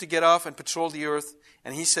impatient to get off and patrol the earth.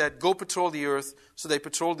 And he said, "Go patrol the earth." So they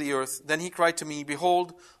patrolled the earth. Then he cried to me,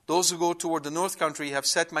 "Behold, those who go toward the north country have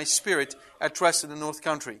set my spirit at rest in the north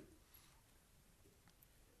country."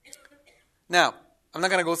 Now, I'm not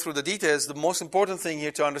going to go through the details. The most important thing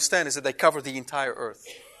here to understand is that they cover the entire earth.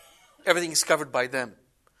 Everything is covered by them.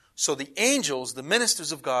 So the angels, the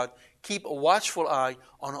ministers of God, keep a watchful eye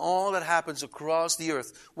on all that happens across the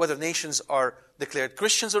earth. Whether nations are declared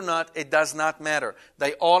Christians or not, it does not matter.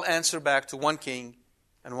 They all answer back to one King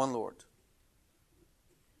and one Lord.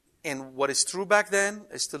 And what is true back then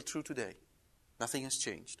is still true today. Nothing has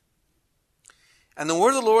changed. And the word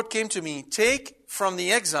of the Lord came to me, "Take from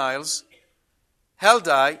the exiles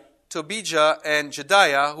Heldai, Tobijah, and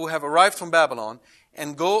Jedaiah, who have arrived from Babylon,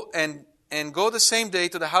 and go the same day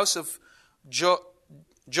to the house of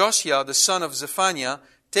Josiah, the son of Zephaniah.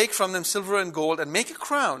 Take from them silver and gold, and make a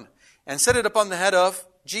crown, and set it upon the head of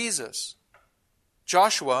Jesus."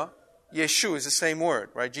 Joshua, Yeshu is the same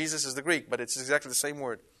word, right? Jesus is the Greek, but it's exactly the same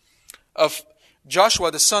word. Of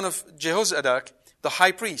Joshua, the son of Jehozadak, the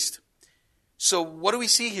high priest. So what do we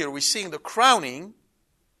see here? We're seeing the crowning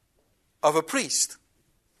of a priest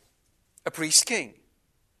king.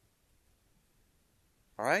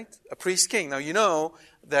 All right? A priest king. Now you know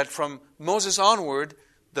that from Moses onward,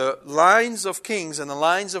 the lines of kings and the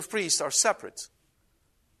lines of priests are separate.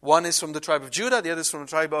 One is from the tribe of Judah, the other is from the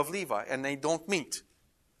tribe of Levi, and they don't meet.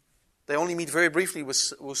 They only meet very briefly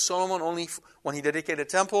with Solomon, only when he dedicated a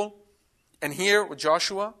temple, and here with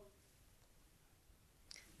Joshua,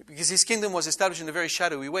 because his kingdom was established in a very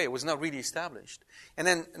shadowy way. It was not really established. And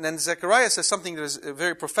then Zechariah says something that is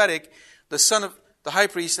very prophetic. The son of the high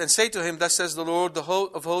priest, "And say to him, Thus says the Lord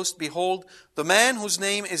of hosts, Behold, the man whose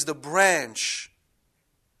name is the branch,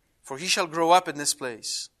 for he shall grow up in this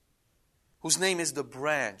place." Whose name is the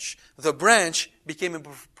branch. The branch became a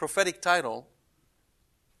prophetic title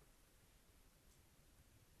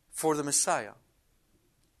for the Messiah.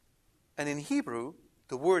 And in Hebrew,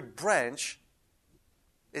 the word branch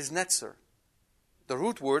is netzer, the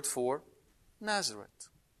root word for Nazareth.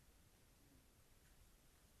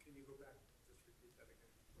 Can you go back and just repeat that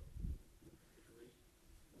again?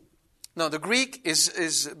 No, the Greek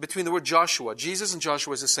is between the word Joshua. Jesus and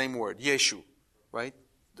Joshua is the same word, Yeshu, right?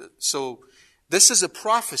 So this is a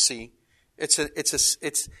prophecy. It's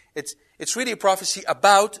really a prophecy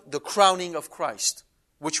about the crowning of Christ,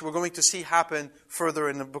 which we're going to see happen further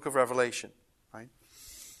in the book of Revelation, right?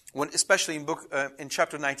 Especially in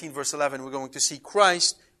chapter 19, verse 11, we're going to see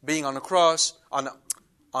Christ being on a cross, on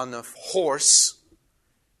a horse,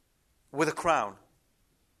 with a crown,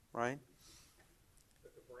 right?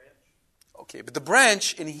 But the branch? Okay, but the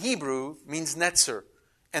branch in Hebrew means netzer,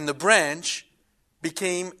 and the branch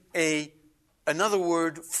became a another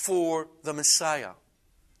word for the Messiah,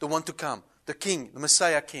 the one to come, the King, the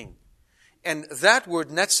Messiah King. And that word,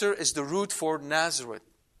 Netzer, is the root for Nazareth.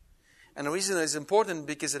 And the reason it's important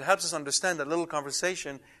because it helps us understand that little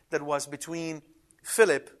conversation that was between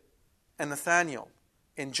Philip and Nathanael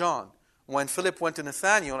in John. When Philip went to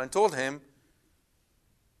Nathanael and told him,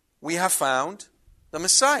 we have found the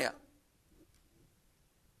Messiah.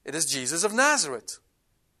 It is Jesus of Nazareth.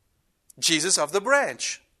 Jesus of the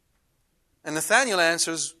branch. And Nathanael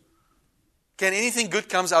answers, can anything good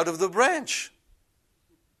comes out of the branch?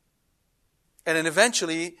 And then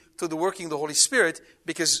eventually, to the working of the Holy Spirit,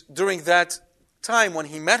 because during that time when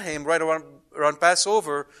he met him, right around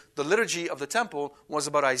Passover, the liturgy of the temple was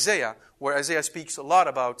about Isaiah, where Isaiah speaks a lot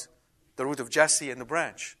about the root of Jesse and the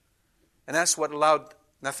branch. And that's what allowed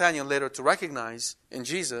Nathanael later to recognize in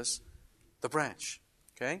Jesus the branch.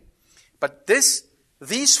 Okay? But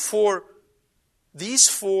these four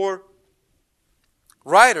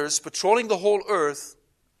riders patrolling the whole earth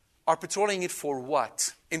are patrolling it for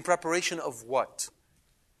what? In preparation of what?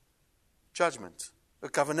 Judgment. A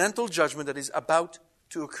covenantal judgment that is about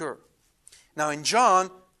to occur. Now in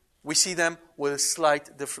John, we see them with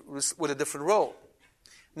a different role.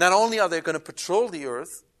 Not only are they going to patrol the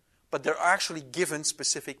earth, but they're actually given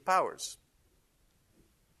specific powers.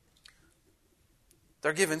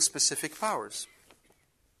 They're given specific powers.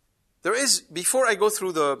 There is, before I go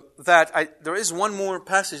through there is one more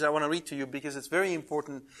passage I want to read to you because it's very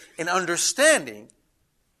important in understanding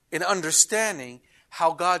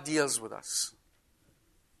how God deals with us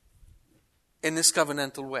in this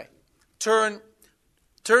covenantal way. Turn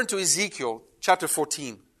to Ezekiel chapter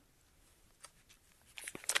 14.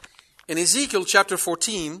 In Ezekiel chapter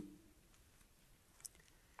 14,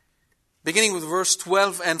 beginning with verse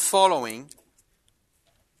 12 and following,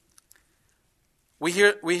 we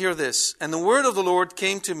hear this. And the word of the Lord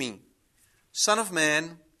came to me, Son of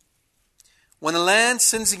man, when a land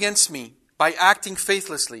sins against me by acting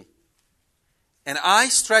faithlessly, and I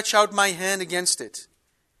stretch out my hand against it,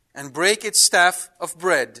 and break its staff of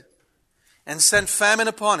bread, and send famine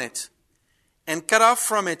upon it, and cut off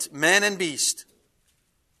from it man and beast.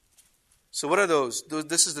 So what are those?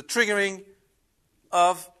 This is the triggering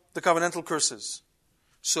of the covenantal curses.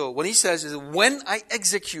 So what he says is, when I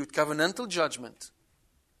execute covenantal judgment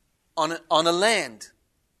on a land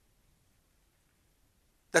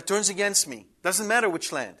that turns against me, doesn't matter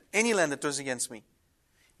which land, any land that turns against me,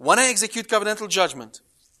 when I execute covenantal judgment,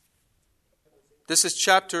 this is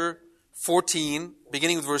chapter 14,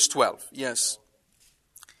 beginning with verse 12. Yes.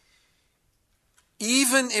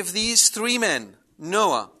 Even if these three men,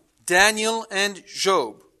 Noah, Daniel, and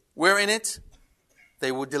Job, were in it,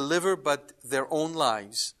 they would deliver but their own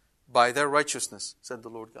lives by their righteousness, said the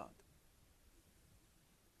Lord God.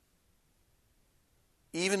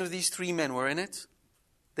 Even if these three men were in it,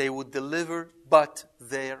 they would deliver but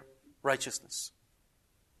their righteousness,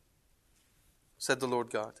 said the Lord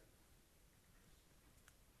God.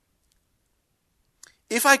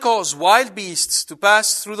 If I cause wild beasts to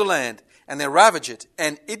pass through the land, and they ravage it,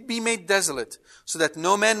 and it be made desolate, so that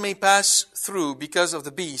no man may pass through because of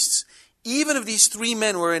the beasts, even if these three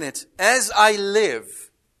men were in it, as I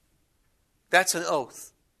live, that's an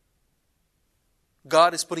oath.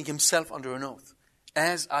 God is putting himself under an oath.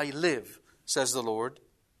 As I live, says the Lord,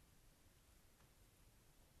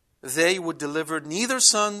 they would deliver neither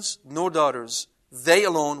sons nor daughters. They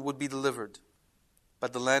alone would be delivered,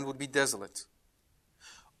 but the land would be desolate.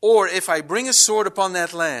 Or if I bring a sword upon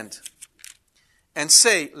that land, and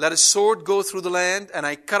say, let a sword go through the land, and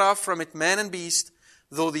I cut off from it man and beast,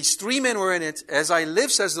 though these three men were in it, as I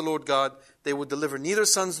live, says the Lord God, they would deliver neither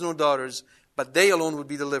sons nor daughters, but they alone would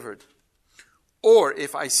be delivered. Or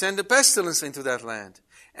if I send a pestilence into that land,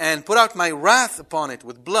 and put out my wrath upon it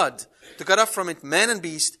with blood, to cut off from it man and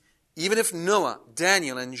beast, even if Noah,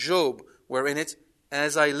 Daniel, and Job were in it,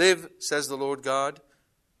 as I live, says the Lord God,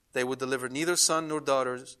 they would deliver neither son nor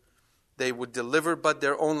daughters, they would deliver but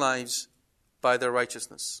their own lives by their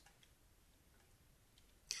righteousness.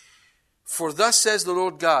 For thus says the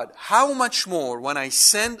Lord God, how much more when I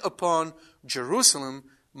send upon Jerusalem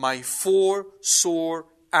my 4 sore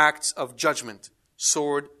acts of judgment,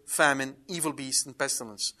 sword, famine, evil beast, and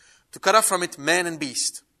pestilence, to cut off from it man and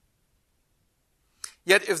beast.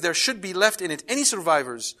 Yet if there should be left in it any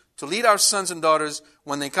survivors to lead our sons and daughters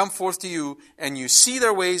when they come forth to you, and you see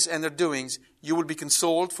their ways and their doings, you will be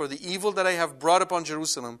consoled for the evil that I have brought upon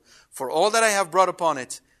Jerusalem, for all that I have brought upon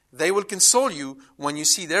it. They will console you when you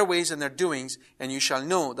see their ways and their doings, and you shall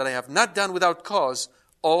know that I have not done without cause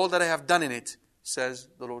all that I have done in it, says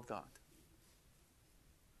the Lord God.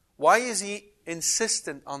 Why is he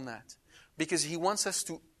insistent on that? Because he wants us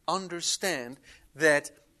to understand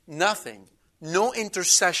that nothing, no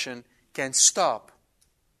intercession can stop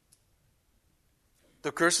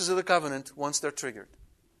the curses of the covenant once they're triggered.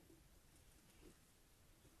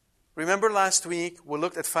 Remember last week we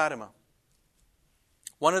looked at Fatima.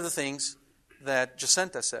 One of the things that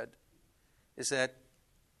Jacinta said is that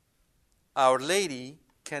Our Lady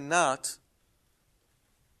cannot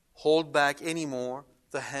hold back anymore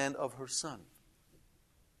the hand of her Son.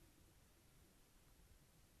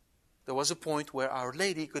 There was a point where Our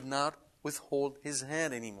Lady could not withhold His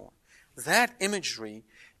hand anymore. That imagery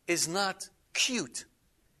is not cute.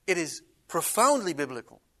 It is profoundly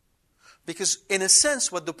biblical. Because in a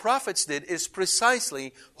sense, what the prophets did is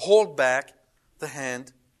precisely hold back the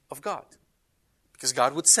hand of God. Because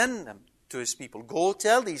God would send them to His people. Go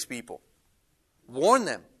tell these people. Warn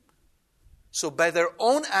them. So by their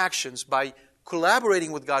own actions, by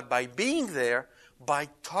collaborating with God, by being there, by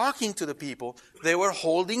talking to the people, they were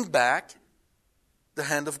holding back the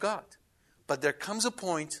hand of God. But there comes a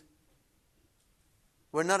point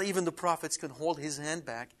where not even the prophets can hold His hand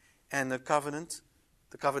back, and the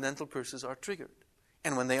covenantal curses are triggered.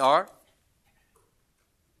 And when they are,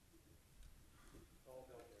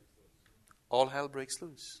 all hell breaks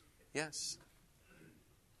loose. Yes.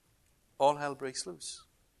 All hell breaks loose.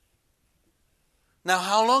 Now,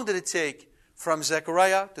 how long did it take from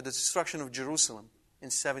Zechariah to the destruction of Jerusalem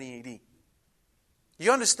in 70 AD?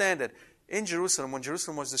 You understand that in Jerusalem, when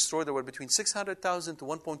Jerusalem was destroyed, there were between 600,000 to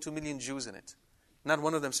 1.2 million Jews in it. Not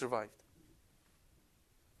one of them survived.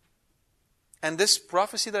 And this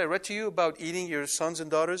prophecy that I read to you about eating your sons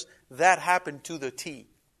and daughters, that happened to the T.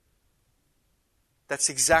 That's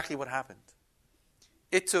exactly what happened.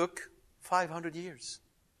 It took 500 years.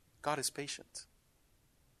 God is patient.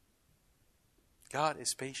 God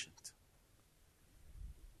is patient.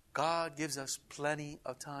 God gives us plenty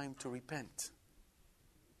of time to repent.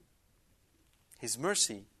 His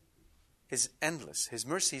mercy is endless. His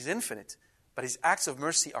mercy is infinite. But His acts of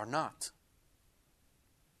mercy are not.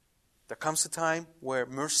 There comes a time where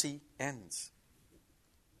mercy ends.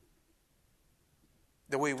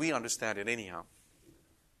 The way we understand it anyhow.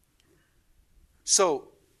 So,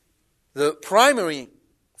 the primary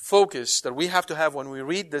focus that we have to have when we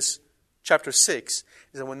read this chapter 6 is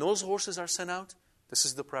that when those horses are sent out, this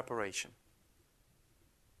is the preparation.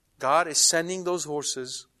 God is sending those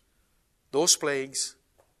horses, those plagues,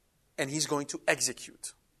 and He's going to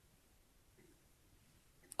execute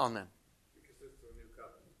on them.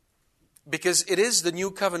 Because it is the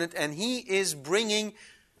new covenant, and He's bringing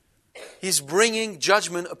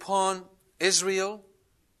judgment upon Israel,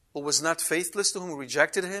 who was not faithless to Him, who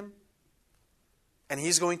rejected Him. And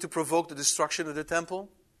He's going to provoke the destruction of the temple,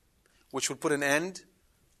 which would put an end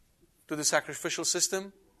to the sacrificial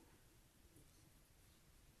system.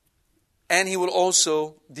 And He will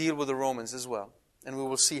also deal with the Romans as well. And we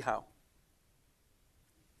will see how.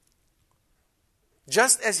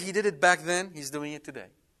 Just as He did it back then, He's doing it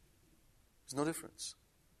today. There's no difference.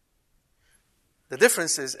 The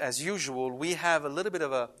difference is, as usual, we have a little bit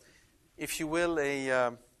of a, if you will,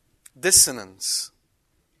 a dissonance.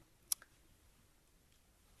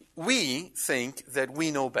 We think that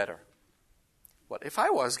we know better. Well, if I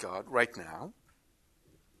was God right now,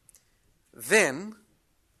 then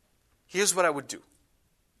here's what I would do.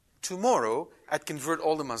 Tomorrow, I'd convert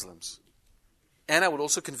all the Muslims. And I would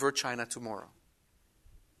also convert China tomorrow.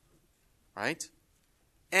 Right?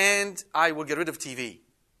 And I will get rid of TV.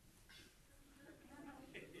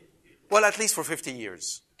 Well, at least for 50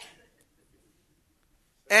 years.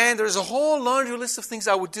 And there's a whole laundry list of things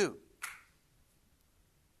I would do.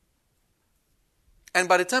 And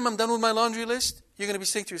by the time I'm done with my laundry list, you're going to be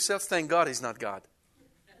saying to yourself, thank God He's not God.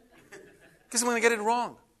 Because I'm going to get it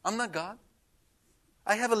wrong. I'm not God.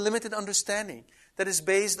 I have a limited understanding that is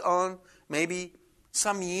based on maybe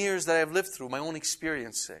some years that I've lived through, my own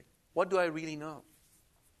experience, say. What do I really know?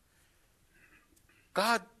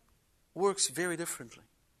 God works very differently.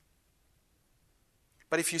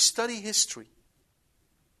 But if you study history,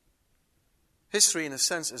 history in a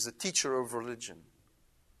sense is the teacher of religion.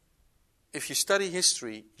 If you study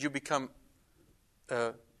history, you become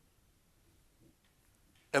a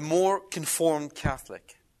more conformed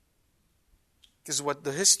Catholic. Because what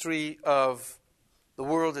the history of the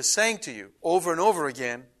world is saying to you over and over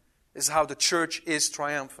again is how the church is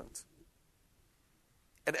triumphant.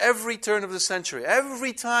 At every turn of the century,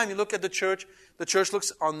 every time you look at the church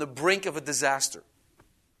looks on the brink of a disaster.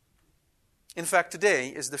 In fact, today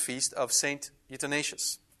is the feast of Saint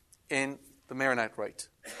Euthanatus in the Maronite Rite.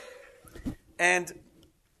 And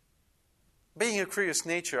being a curious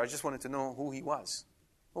nature, I just wanted to know who he was.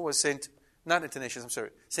 Who was Saint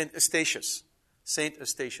Eustathius, Saint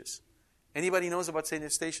Eustatius. Anybody knows about Saint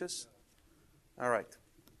Eustatius? All right.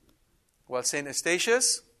 Well, Saint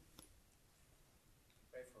Eustatius.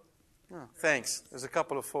 Oh, thanks. There's a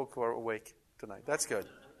couple of folk who are awake tonight. That's good.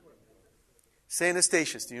 Saint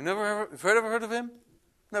Eustatius. Do you ever heard of him?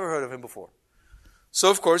 Never heard of him before. So,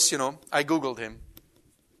 of course, I Googled him.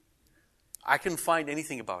 I couldn't find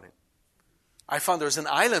anything about him. I found there's an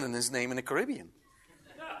island in his name in the Caribbean.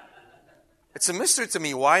 It's a mystery to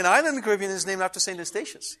me why an island in the Caribbean is named after Saint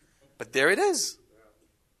Eustatius. But there it is.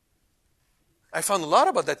 I found a lot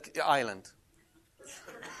about that island.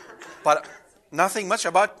 But nothing much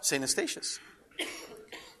about Saint Eustatius.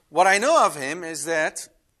 What I know of him is that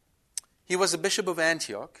he was a bishop of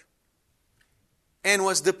Antioch and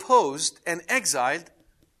was deposed and exiled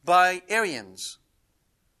by Arians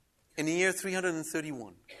in the year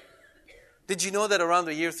 331. Did you know that around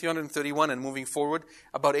the year 331 and moving forward,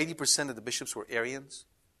 about 80% of the bishops were Arians?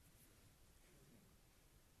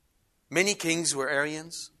 Many kings were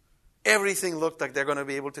Arians. Everything looked like they're going to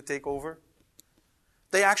be able to take over.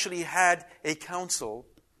 They actually had a council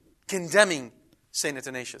condemning St.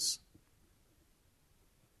 Athanasius.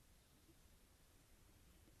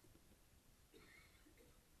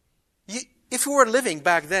 If we were living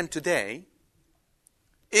back then today,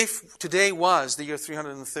 if today was the year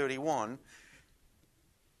 331,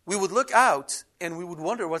 we would look out and we would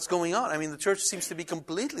wonder what's going on. I mean, the church seems to be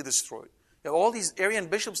completely destroyed. You have all these Arian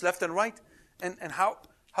bishops left and right, and how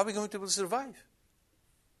are we going to be able to survive?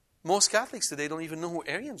 Most Catholics today don't even know who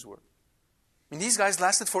Arians were. I mean, these guys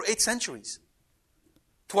lasted for 8 centuries.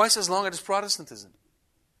 Twice as long as Protestantism.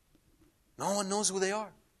 No one knows who they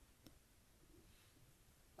are.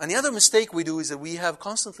 And the other mistake we do is that we have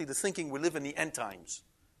constantly the thinking we live in the end times.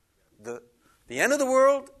 The end of the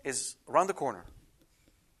world is around the corner.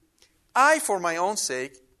 I, for my own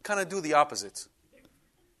sake, kind of do the opposite.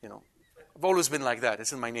 I've always been like that.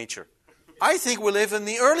 It's in my nature. I think we live in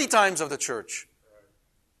the early times of the church.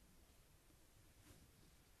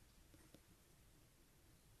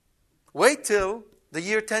 Wait till the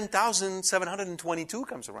year 10,722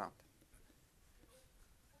 comes around.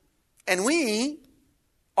 And we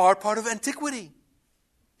are part of antiquity.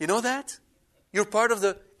 You know that? You're part of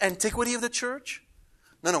the antiquity of the church?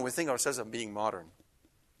 No, we think ourselves of being modern.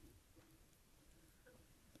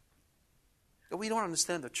 But we don't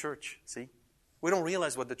understand the church, see? We don't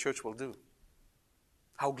realize what the church will do.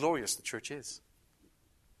 How glorious the church is.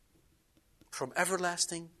 From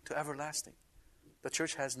everlasting to everlasting. The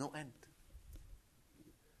church has no end.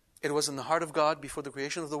 It was in the heart of God before the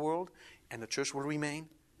creation of the world, and the church will remain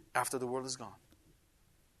after the world is gone.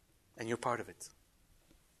 And you're part of it.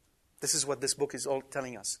 This is what this book is all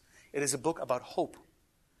telling us. It is a book about hope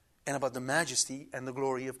and about the majesty and the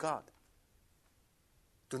glory of God.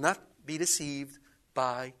 Do not be deceived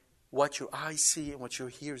by what your eyes see and what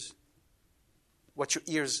your ears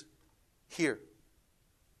hear.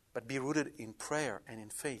 But be rooted in prayer and in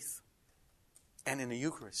faith and in the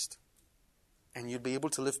Eucharist. And you'll be able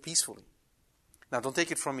to live peacefully. Now, don't take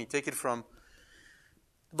it from me. Take it from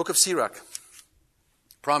the book of Sirach.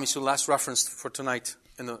 Promise you, last reference for tonight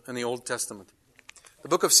in the Old Testament. The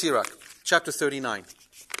book of Sirach, chapter 39.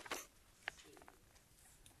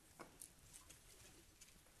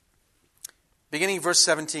 Beginning verse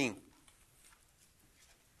 17.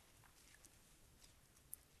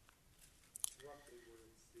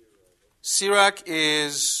 Sirach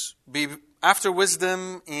is after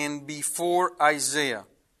wisdom and before Isaiah.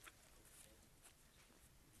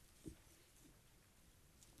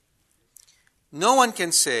 No one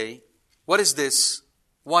can say, what is this?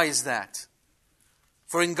 Why is that?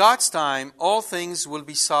 For in God's time, all things will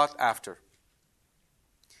be sought after.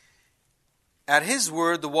 At His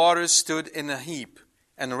word, the waters stood in a heap,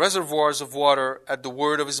 and the reservoirs of water at the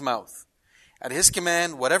word of His mouth. At His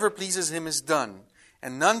command, whatever pleases Him is done,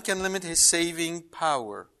 and none can limit His saving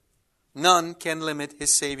power. None can limit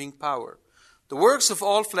His saving power. The works of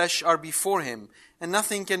all flesh are before Him, and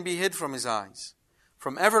nothing can be hid from His eyes.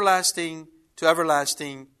 From everlasting to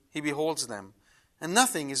everlasting He beholds them, and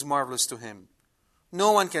nothing is marvelous to Him.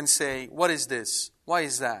 No one can say, what is this? Why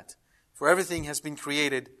is that? For everything has been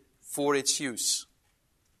created for its use.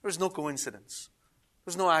 There's no coincidence.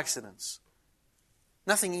 There's no accidents.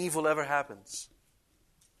 Nothing evil ever happens.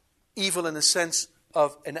 Evil in the sense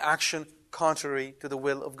of an action contrary to the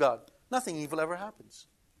will of God. Nothing evil ever happens.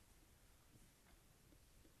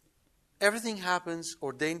 Everything happens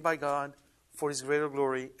ordained by God for His greater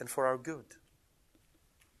glory and for our good.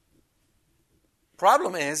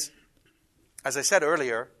 Problem is, as I said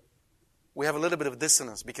earlier, we have a little bit of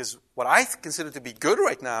dissonance because what I consider to be good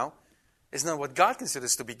right now is not what God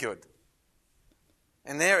considers to be good.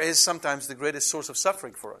 And there is sometimes the greatest source of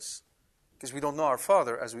suffering for us, because we don't know our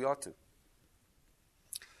Father as we ought to.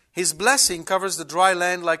 His blessing covers the dry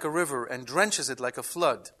land like a river and drenches it like a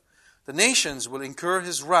flood. The nations will incur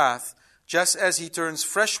His wrath, just as He turns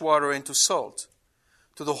fresh water into salt.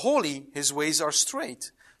 To the holy, His ways are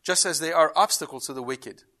straight, just as they are obstacles to the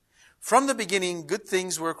wicked. From the beginning, good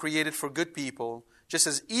things were created for good people, just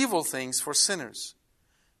as evil things for sinners.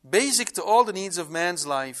 Basic to all the needs of man's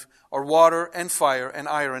life are water and fire and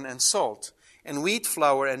iron and salt, and wheat,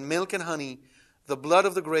 flour and milk and honey, the blood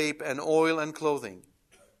of the grape and oil and clothing.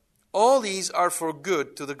 All these are for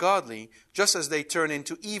good to the godly, just as they turn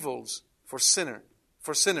into evils for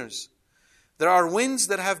sinners. There are winds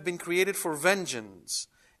that have been created for vengeance,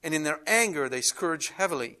 and in their anger they scourge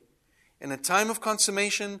heavily. In a time of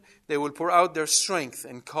consummation they will pour out their strength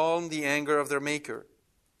and calm the anger of their Maker.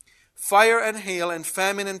 Fire and hail and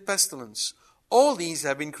famine and pestilence, all these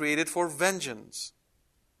have been created for vengeance.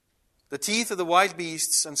 The teeth of the wild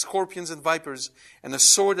beasts and scorpions and vipers, and the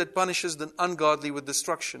sword that punishes the ungodly with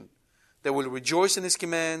destruction. They will rejoice in His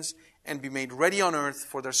commands and be made ready on earth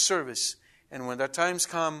for their service. And when their times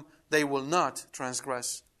come, they will not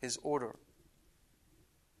transgress His order.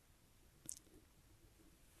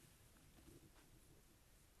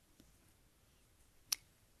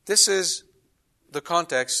 This is the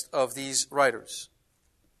context of these writers.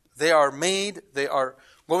 They are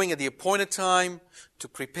going at the appointed time to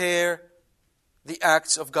prepare the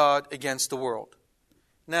acts of God against the world.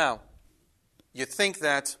 Now, you think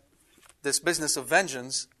that this business of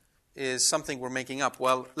vengeance is something we're making up.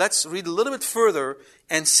 Well, let's read a little bit further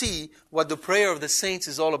and see what the prayer of the saints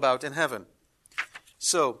is all about in heaven.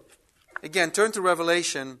 So, again, turn to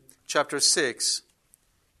Revelation chapter 6.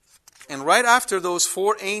 And right after those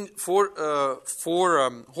four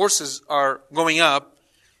horses are going up,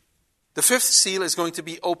 the fifth seal is going to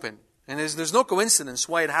be open. And there's no coincidence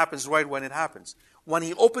why it happens right when it happens. When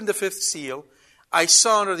He opened the fifth seal, I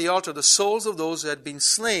saw under the altar the souls of those who had been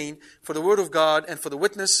slain for the word of God and for the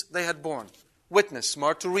witness they had borne. Witness,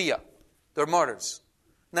 martyria. They're martyrs.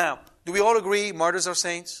 Now, do we all agree martyrs are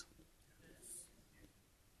saints?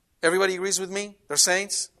 Everybody agrees with me? They're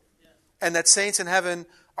saints? And that saints in heaven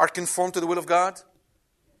are conformed to the will of God?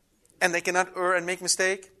 And they cannot err and make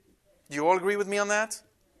mistake? Do you all agree with me on that?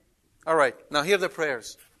 All right. Now hear the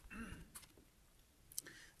prayers.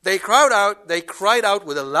 They cried out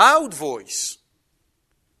with a loud voice,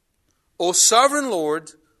 O sovereign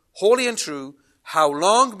Lord, holy and true, how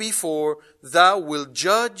long before Thou wilt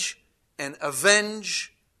judge and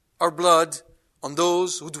avenge our blood on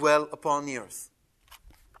those who dwell upon the earth?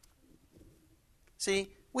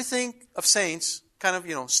 See, we think of saints kind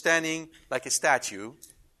of, standing like a statue,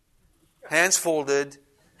 hands folded,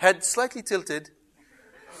 head slightly tilted,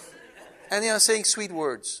 and saying sweet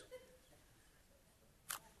words.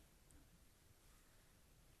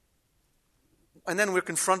 And then we're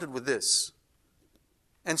confronted with this.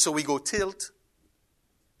 And so we go tilt.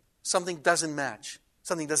 Something doesn't match.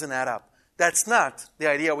 Something doesn't add up. That's not the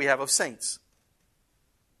idea we have of saints.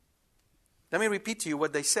 Let me repeat to you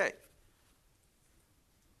what they say.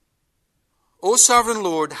 O sovereign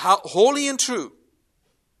Lord, holy and true,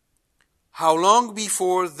 how long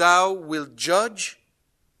before Thou wilt judge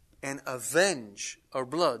and avenge our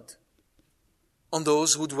blood on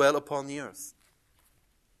those who dwell upon the earth?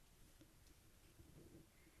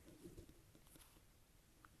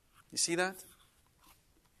 You see that?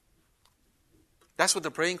 That's what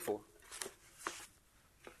they're praying for.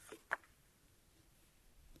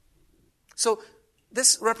 So,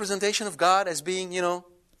 this representation of God as being,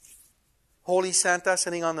 holy Santa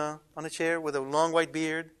sitting on a chair with a long white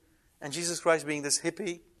beard, and Jesus Christ being this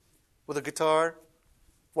hippie with a guitar,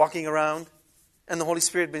 walking around, and the Holy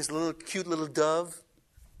Spirit being this cute little dove.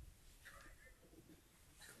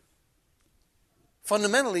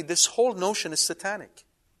 Fundamentally, this whole notion is satanic.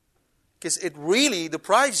 Because it really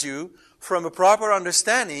deprives you from a proper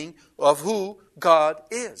understanding of who God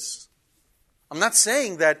is. I'm not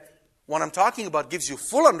saying that what I'm talking about gives you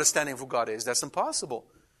full understanding of who God is. That's impossible.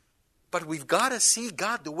 But we've got to see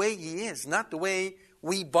God the way He is, not the way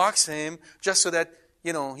we box Him just so that,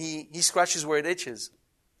 He scratches where it itches.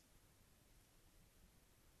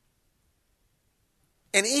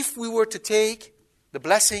 And if we were to take the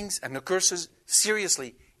blessings and the curses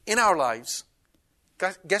seriously in our lives,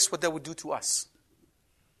 guess what that would do to us?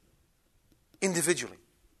 Individually.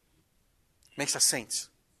 Makes us saints.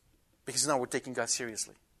 Because now we're taking God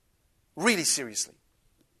seriously. Really seriously.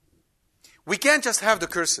 We can't just have the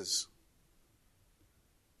curses.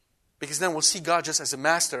 Because then we'll see God just as a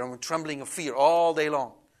master and we're trembling of fear all day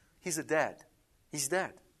long. He's dead. He's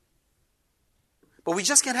dead. But we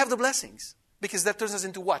just can't have the blessings. Because that turns us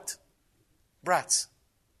into what? Brats.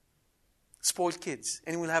 Spoiled kids.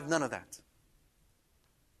 And we'll have none of that.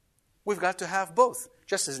 We've got to have both.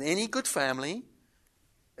 Just as in any good family,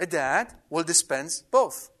 a dad will dispense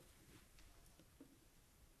both.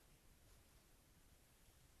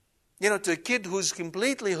 To a kid who's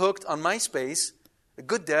completely hooked on MySpace, a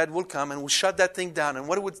good dad will come and will shut that thing down. And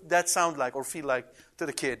what would that sound like or feel like to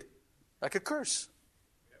the kid? Like a curse.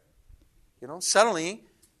 Suddenly,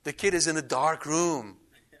 the kid is in a dark room.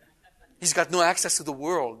 He's got no access to the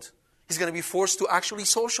world. He's going to be forced to actually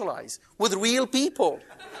socialize with real people.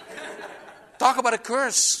 Talk about a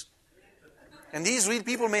curse. And these real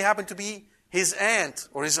people may happen to be his aunt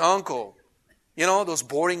or his uncle. Those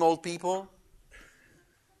boring old people.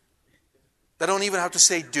 They don't even have to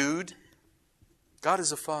say dude. God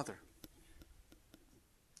is a father.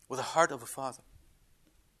 With the heart of a father.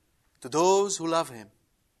 To those who love Him,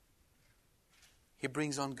 He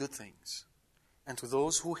brings on good things. And to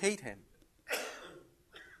those who hate Him,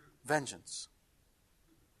 vengeance.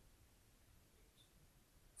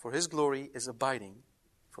 For His glory is abiding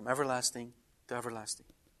from everlasting to everlasting.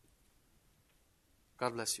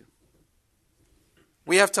 God bless you.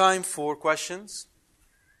 We have time for questions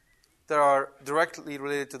that are directly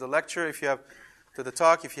related to the lecture. To the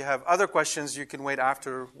talk. If you have other questions, you can wait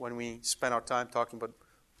after when we spend our time talking about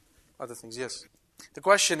other things. Yes. The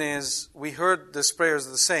question is, we heard these prayers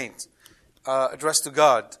of the saints addressed to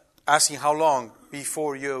God, asking how long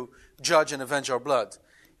before you judge and avenge our blood.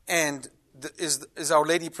 And is Our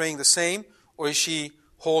Lady praying the same, or is she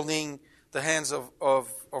holding the hands of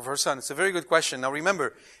her Son? It's a very good question. Now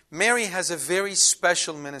remember, Mary has a very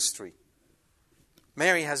special ministry.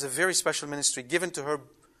 Mary has a very special ministry given to her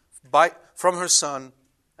from her Son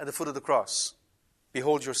at the foot of the cross.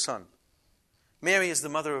 Behold your Son. Mary is the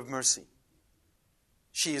mother of mercy.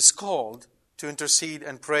 She is called to intercede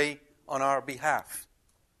and pray on our behalf.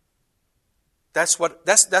 That's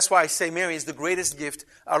why I say Mary is the greatest gift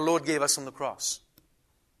our Lord gave us on the cross.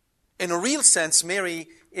 In a real sense, Mary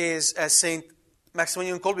is, as Saint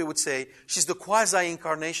Maximilian Kolbe would say, she's the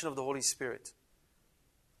quasi-incarnation of the Holy Spirit.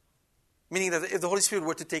 Meaning that if the Holy Spirit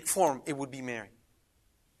were to take form, it would be Mary.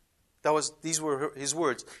 These were his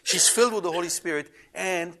words. She's filled with the Holy Spirit,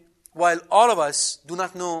 and while all of us do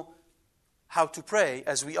not know how to pray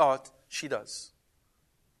as we ought, she does.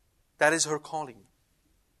 That is her calling.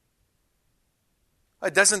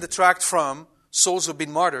 It doesn't detract from souls who have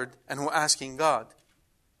been martyred and who are asking God,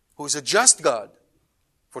 who is a just God,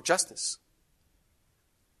 for justice.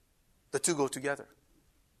 The two go together.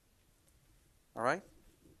 All right?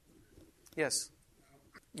 Yes.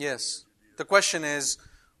 Yes. The question is,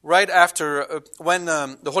 right after, when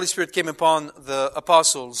the Holy Spirit came upon the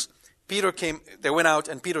apostles, they went out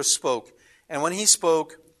and Peter spoke. And when he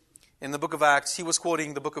spoke in the book of Acts, he was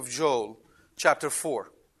quoting the book of Joel, chapter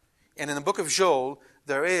 4. And in the book of Joel,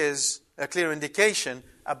 there is a clear indication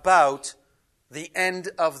about the end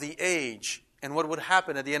of the age and what would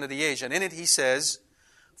happen at the end of the age. And in it he says,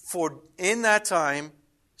 for in that time,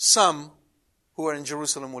 some who are in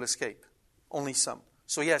Jerusalem will escape. Only some.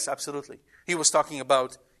 So yes, absolutely. He was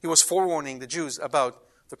forewarning the Jews about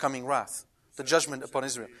the coming wrath, the judgment upon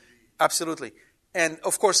Israel. Absolutely. And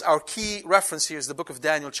of course, our key reference here is the book of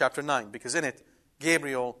Daniel, chapter 9, because in it,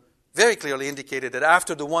 Gabriel very clearly indicated that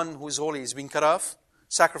after the one who is holy is being cut off,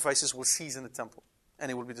 sacrifices will cease in the temple,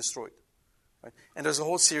 and it will be destroyed. Right? And there's a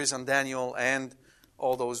whole series on Daniel and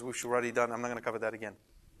all those which we've already done. I'm not going to cover that again.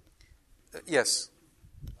 Yes?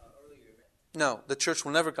 No, the church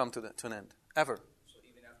will never come to an end. Ever. So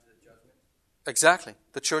even after the judgment? Exactly.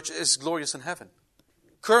 The church is glorious in heaven.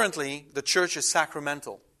 Currently, the church is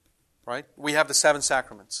sacramental. Right? We have the 7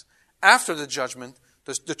 sacraments. After the judgment,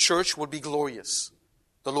 the church will be glorious.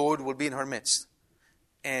 The Lord will be in her midst.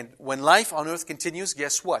 And when life on earth continues,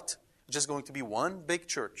 guess what? It's just going to be one big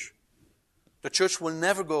church. The church will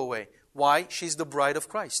never go away. Why? She's the bride of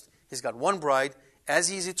Christ. He's got one bride. As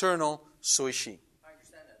He is eternal, so is she. I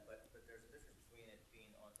understand that, but there's a difference between it being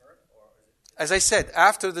on earth or is it... As I said,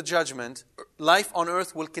 after the judgment, life on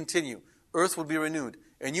earth will continue. Earth will be renewed.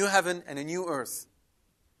 A new heaven and a new earth.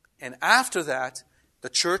 And after that, the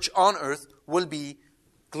church on earth will be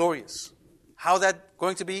glorious. How that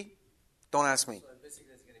going to be? Don't ask me. So basically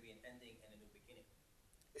there's going to be an ending and a new beginning.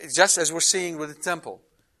 It's just as we're seeing with the temple.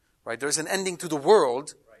 Right? There's an ending to the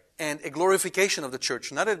world and a glorification of the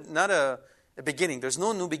church. Not a beginning. There's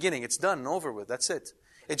no new beginning. It's done and over with. That's it.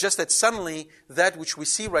 It's just that suddenly that which we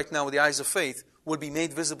see right now with the eyes of faith will be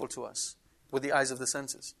made visible to us with the eyes of the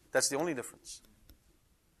senses. That's the only difference.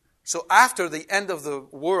 So after the end of the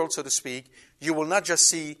world, so to speak, you will not just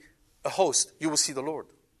see a host. You will see the Lord.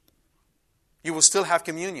 You will still have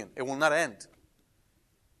communion. It will not end.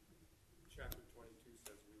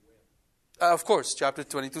 Of course, chapter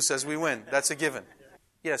 22 says we win. That's a given.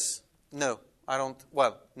 Yes. No. I don't.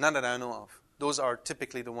 Well, none that I know of. Those are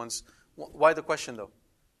typically the ones. Why the question, though?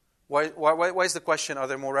 Why is the question, are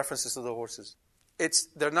there more references to the horses?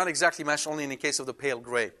 They're not exactly matched only in the case of the pale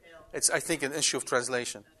gray. It's, I think, an issue of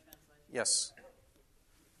translation. Yes.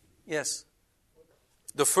 Yes.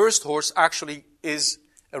 The first horse actually is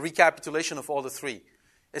a recapitulation of all the three.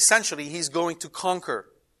 Essentially, he's going to conquer.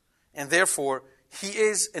 And therefore, he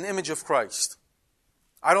is an image of Christ.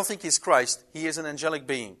 I don't think he's Christ. He is an angelic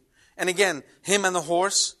being. And again, him and the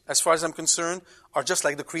horse, as far as I'm concerned, are just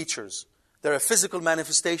like the creatures. They're a physical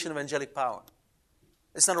manifestation of angelic power.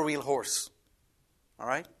 It's not a real horse. All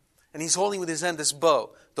right? And he's holding with his hand this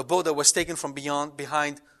bow. The bow that was taken from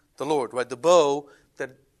behind the Lord. Right? The bow,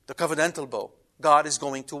 the covenantal bow. God is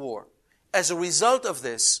going to war. As a result of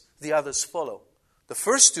this, the others follow. The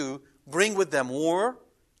first two bring with them war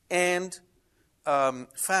and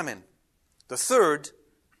famine. The third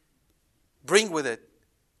bring with it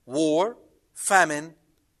war, famine,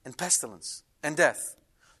 and pestilence, and death.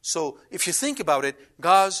 So if you think about it,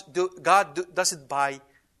 God does it by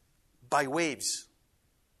waves.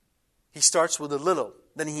 He starts with a little,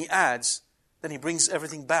 then he adds, then he brings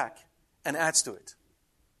everything back and adds to it.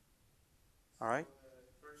 All right?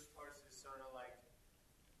 The first horse is sort of like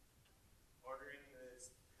ordering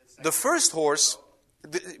the first horse,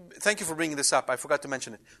 thank you for bringing this up, I forgot to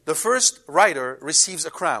mention it. The first rider receives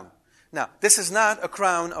a crown. Now, this is not a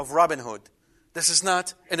crown of Robin Hood. This is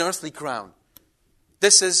not an earthly crown.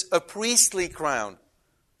 This is a priestly crown.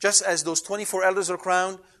 Just as those 24 elders are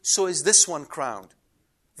crowned, so is this one crowned.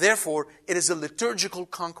 Therefore, it is a liturgical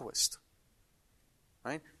conquest.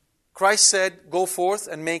 Right? Christ said, go forth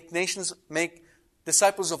and make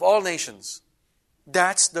disciples of all nations.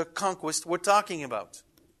 That's the conquest we're talking about.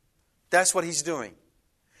 That's what he's doing.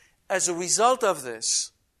 As a result of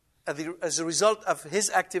this, as a result of his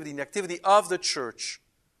activity, the activity of the church,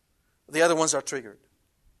 the other ones are triggered.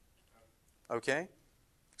 Okay?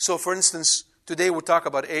 So, for instance, today we'll talk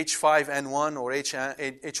about H5N1 or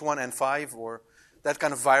H1N5 or that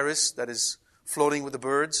kind of virus that is floating with the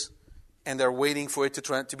birds, and they're waiting for it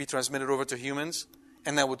to be transmitted over to humans,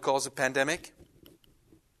 and that would cause a pandemic.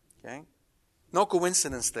 Okay? No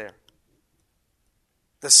coincidence there.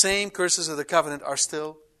 The same curses of the covenant are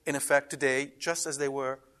still in effect today, just as they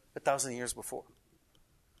were 1,000 years before.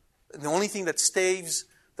 The only thing that staves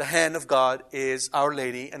the hand of God is Our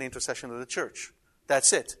Lady and the intercession of the church.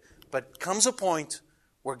 That's it. But comes a point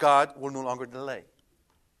where God will no longer delay.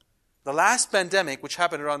 The last pandemic, which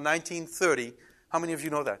happened around 1930, how many of you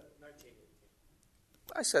know that?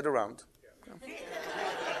 1918. I said around. Yeah.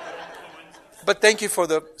 But thank you for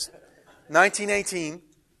the 1918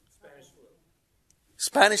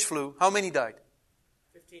 Spanish flu. How many died?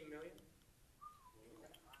 15 million.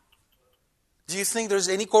 Do you think there's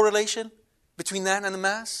any correlation between that and the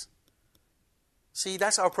Mass? See,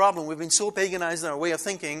 that's our problem. We've been so paganized in our way of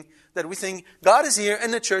thinking that we think God is here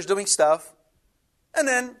in the church doing stuff, and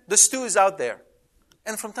then the stew is out there.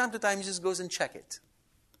 And from time to time, he just goes and check it.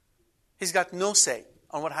 He's got no say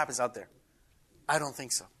on what happens out there. I don't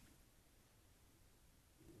think so.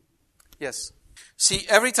 Yes. See,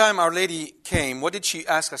 every time Our Lady came, what did she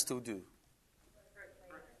ask us to do?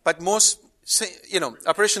 But most,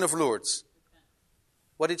 apparition of Lourdes.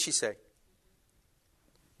 What did she say?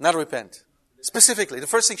 Not repent. Specifically, the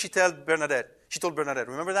first thing she told Bernadette,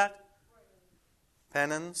 remember that?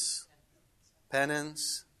 Penance,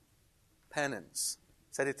 penance, penance.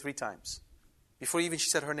 Said it 3 times. Before even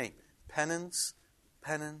she said her name. Penance,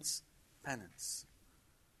 penance, penance.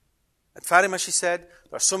 At Fatima, she said,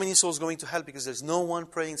 there are so many souls going to hell because there's no one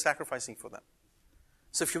praying and sacrificing for them.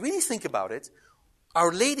 So if you really think about it,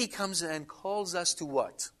 Our Lady comes and calls us to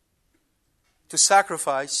what? To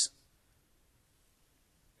sacrifice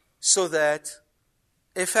so that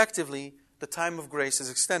effectively the time of grace is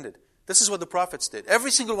extended. This is what the prophets did.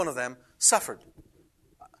 Every single one of them suffered.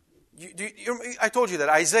 I told you that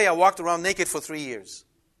Isaiah walked around naked for 3 years.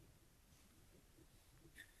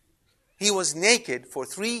 He was naked for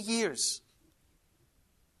 3 years.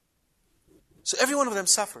 So every one of them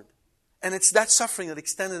suffered. And it's that suffering that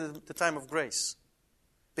extended the time of grace.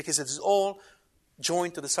 Because it is all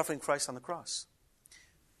joined to the suffering of Christ on the cross.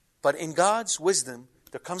 But in God's wisdom,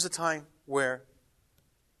 there comes a time where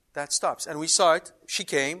that stops. And we saw it. She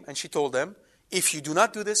came and she told them, if you do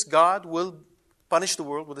not do this, God will punish the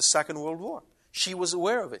world with a second world war. She was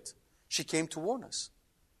aware of it. She came to warn us.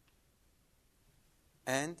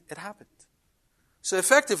 And it happened. So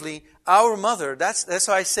effectively, our mother, that's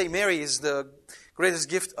why I say Mary is the greatest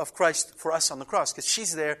gift of Christ for us on the cross. Because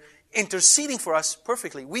she's there interceding for us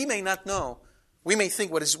perfectly. We may not know We may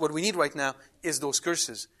think what we need right now is those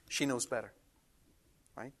curses. She knows better.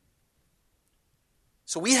 Right?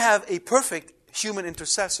 So we have a perfect human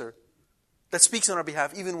intercessor that speaks on our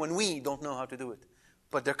behalf even when we don't know how to do it.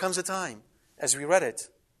 But there comes a time, as we read it,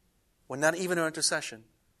 when not even our intercession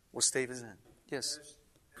will stay his hand. Yes?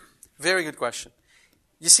 Very good question.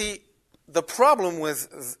 You see, the problem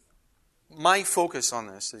with my focus on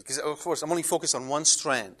this, because of course I'm only focused on one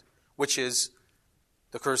strand, which is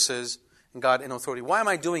the curses and God in authority. Why am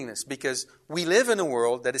I doing this? Because we live in a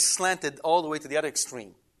world that is slanted all the way to the other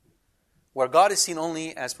extreme, where God is seen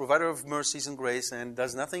only as provider of mercies and grace and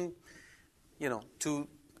does nothing, to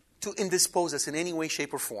indispose us in any way,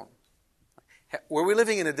 shape, or form. Were we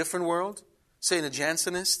living in a different world, say in a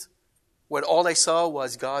Jansenist, where all I saw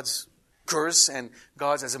was God's curse and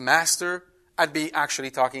God's as a master, I'd be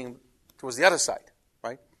actually talking towards the other side,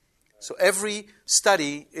 right? So every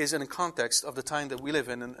study is in a context of the time that we live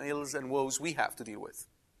in and ills and woes we have to deal with.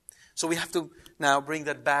 So we have to now bring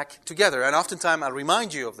that back together. And oftentimes I'll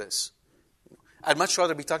remind you of this. I'd much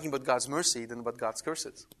rather be talking about God's mercy than about God's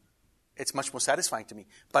curses. It's much more satisfying to me.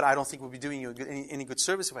 But I don't think we'd be doing you any good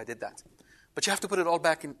service if I did that. But you have to put it all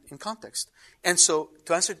back in context. And so,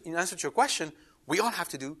 in answer to your question, we all have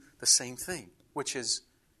to do the same thing, which is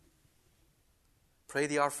pray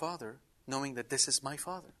the Our Father, knowing that this is my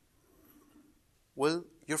Father. Will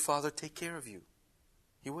your Father take care of you?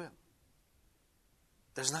 He will.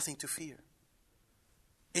 There's nothing to fear.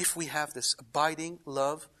 If we have this abiding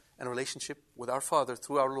love and relationship with our Father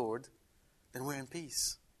through our Lord, then we're in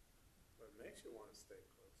peace. But it makes you want to stay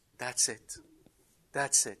close. That's it.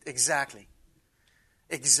 That's it. Exactly.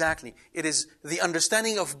 Exactly. It is the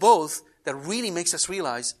understanding of both that really makes us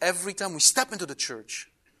realize every time we step into the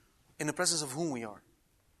church in the presence of whom we are.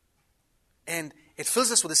 And it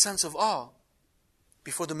fills us with a sense of awe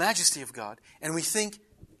before the majesty of God. And we think,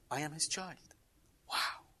 I am His child.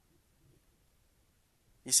 Wow.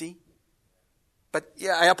 You see? But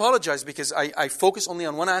yeah, I apologize because I focus only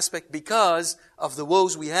on one aspect because of the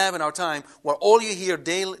woes we have in our time where all you hear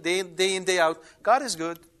day in, day out, God is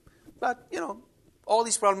good. But, all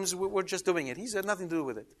these problems, we're just doing it. He's had nothing to do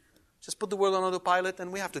with it. Just put the world on autopilot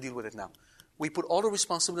and we have to deal with it now. We put all the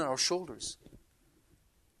responsibility on our shoulders.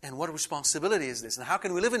 And what responsibility is this? And how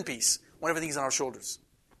can we live in peace when everything is on our shoulders?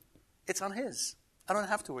 It's on His. I don't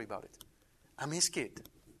have to worry about it. I'm His kid.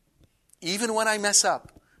 Even when I mess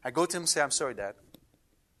up, I go to Him and say, I'm sorry, Dad.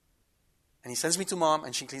 And He sends me to Mom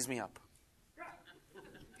and she cleans me up.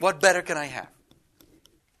 What better can I have?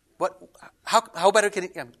 How better can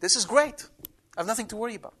it? This is great. I have nothing to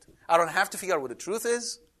worry about. I don't have to figure out what the truth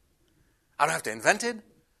is. I don't have to invent it.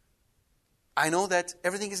 I know that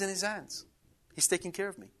everything is in His hands. He's taking care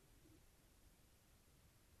of me.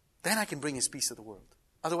 Then I can bring His peace to the world.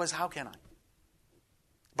 Otherwise, how can I?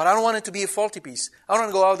 But I don't want it to be a faulty peace. I don't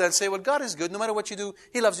want to go out there and say, well, God is good. No matter what you do,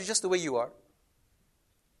 He loves you just the way you are.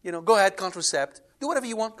 Go ahead, contracept. Do whatever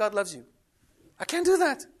you want. God loves you. I can't do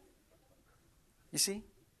that. You see?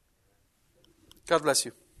 God bless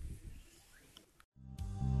you.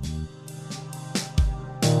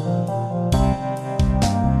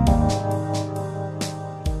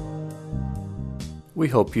 We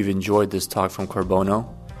hope you've enjoyed this talk from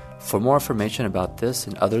Corbono. For more information about this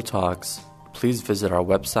and other talks, please visit our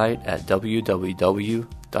website at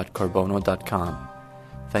www.corbono.com.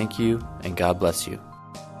 Thank you, and God bless you.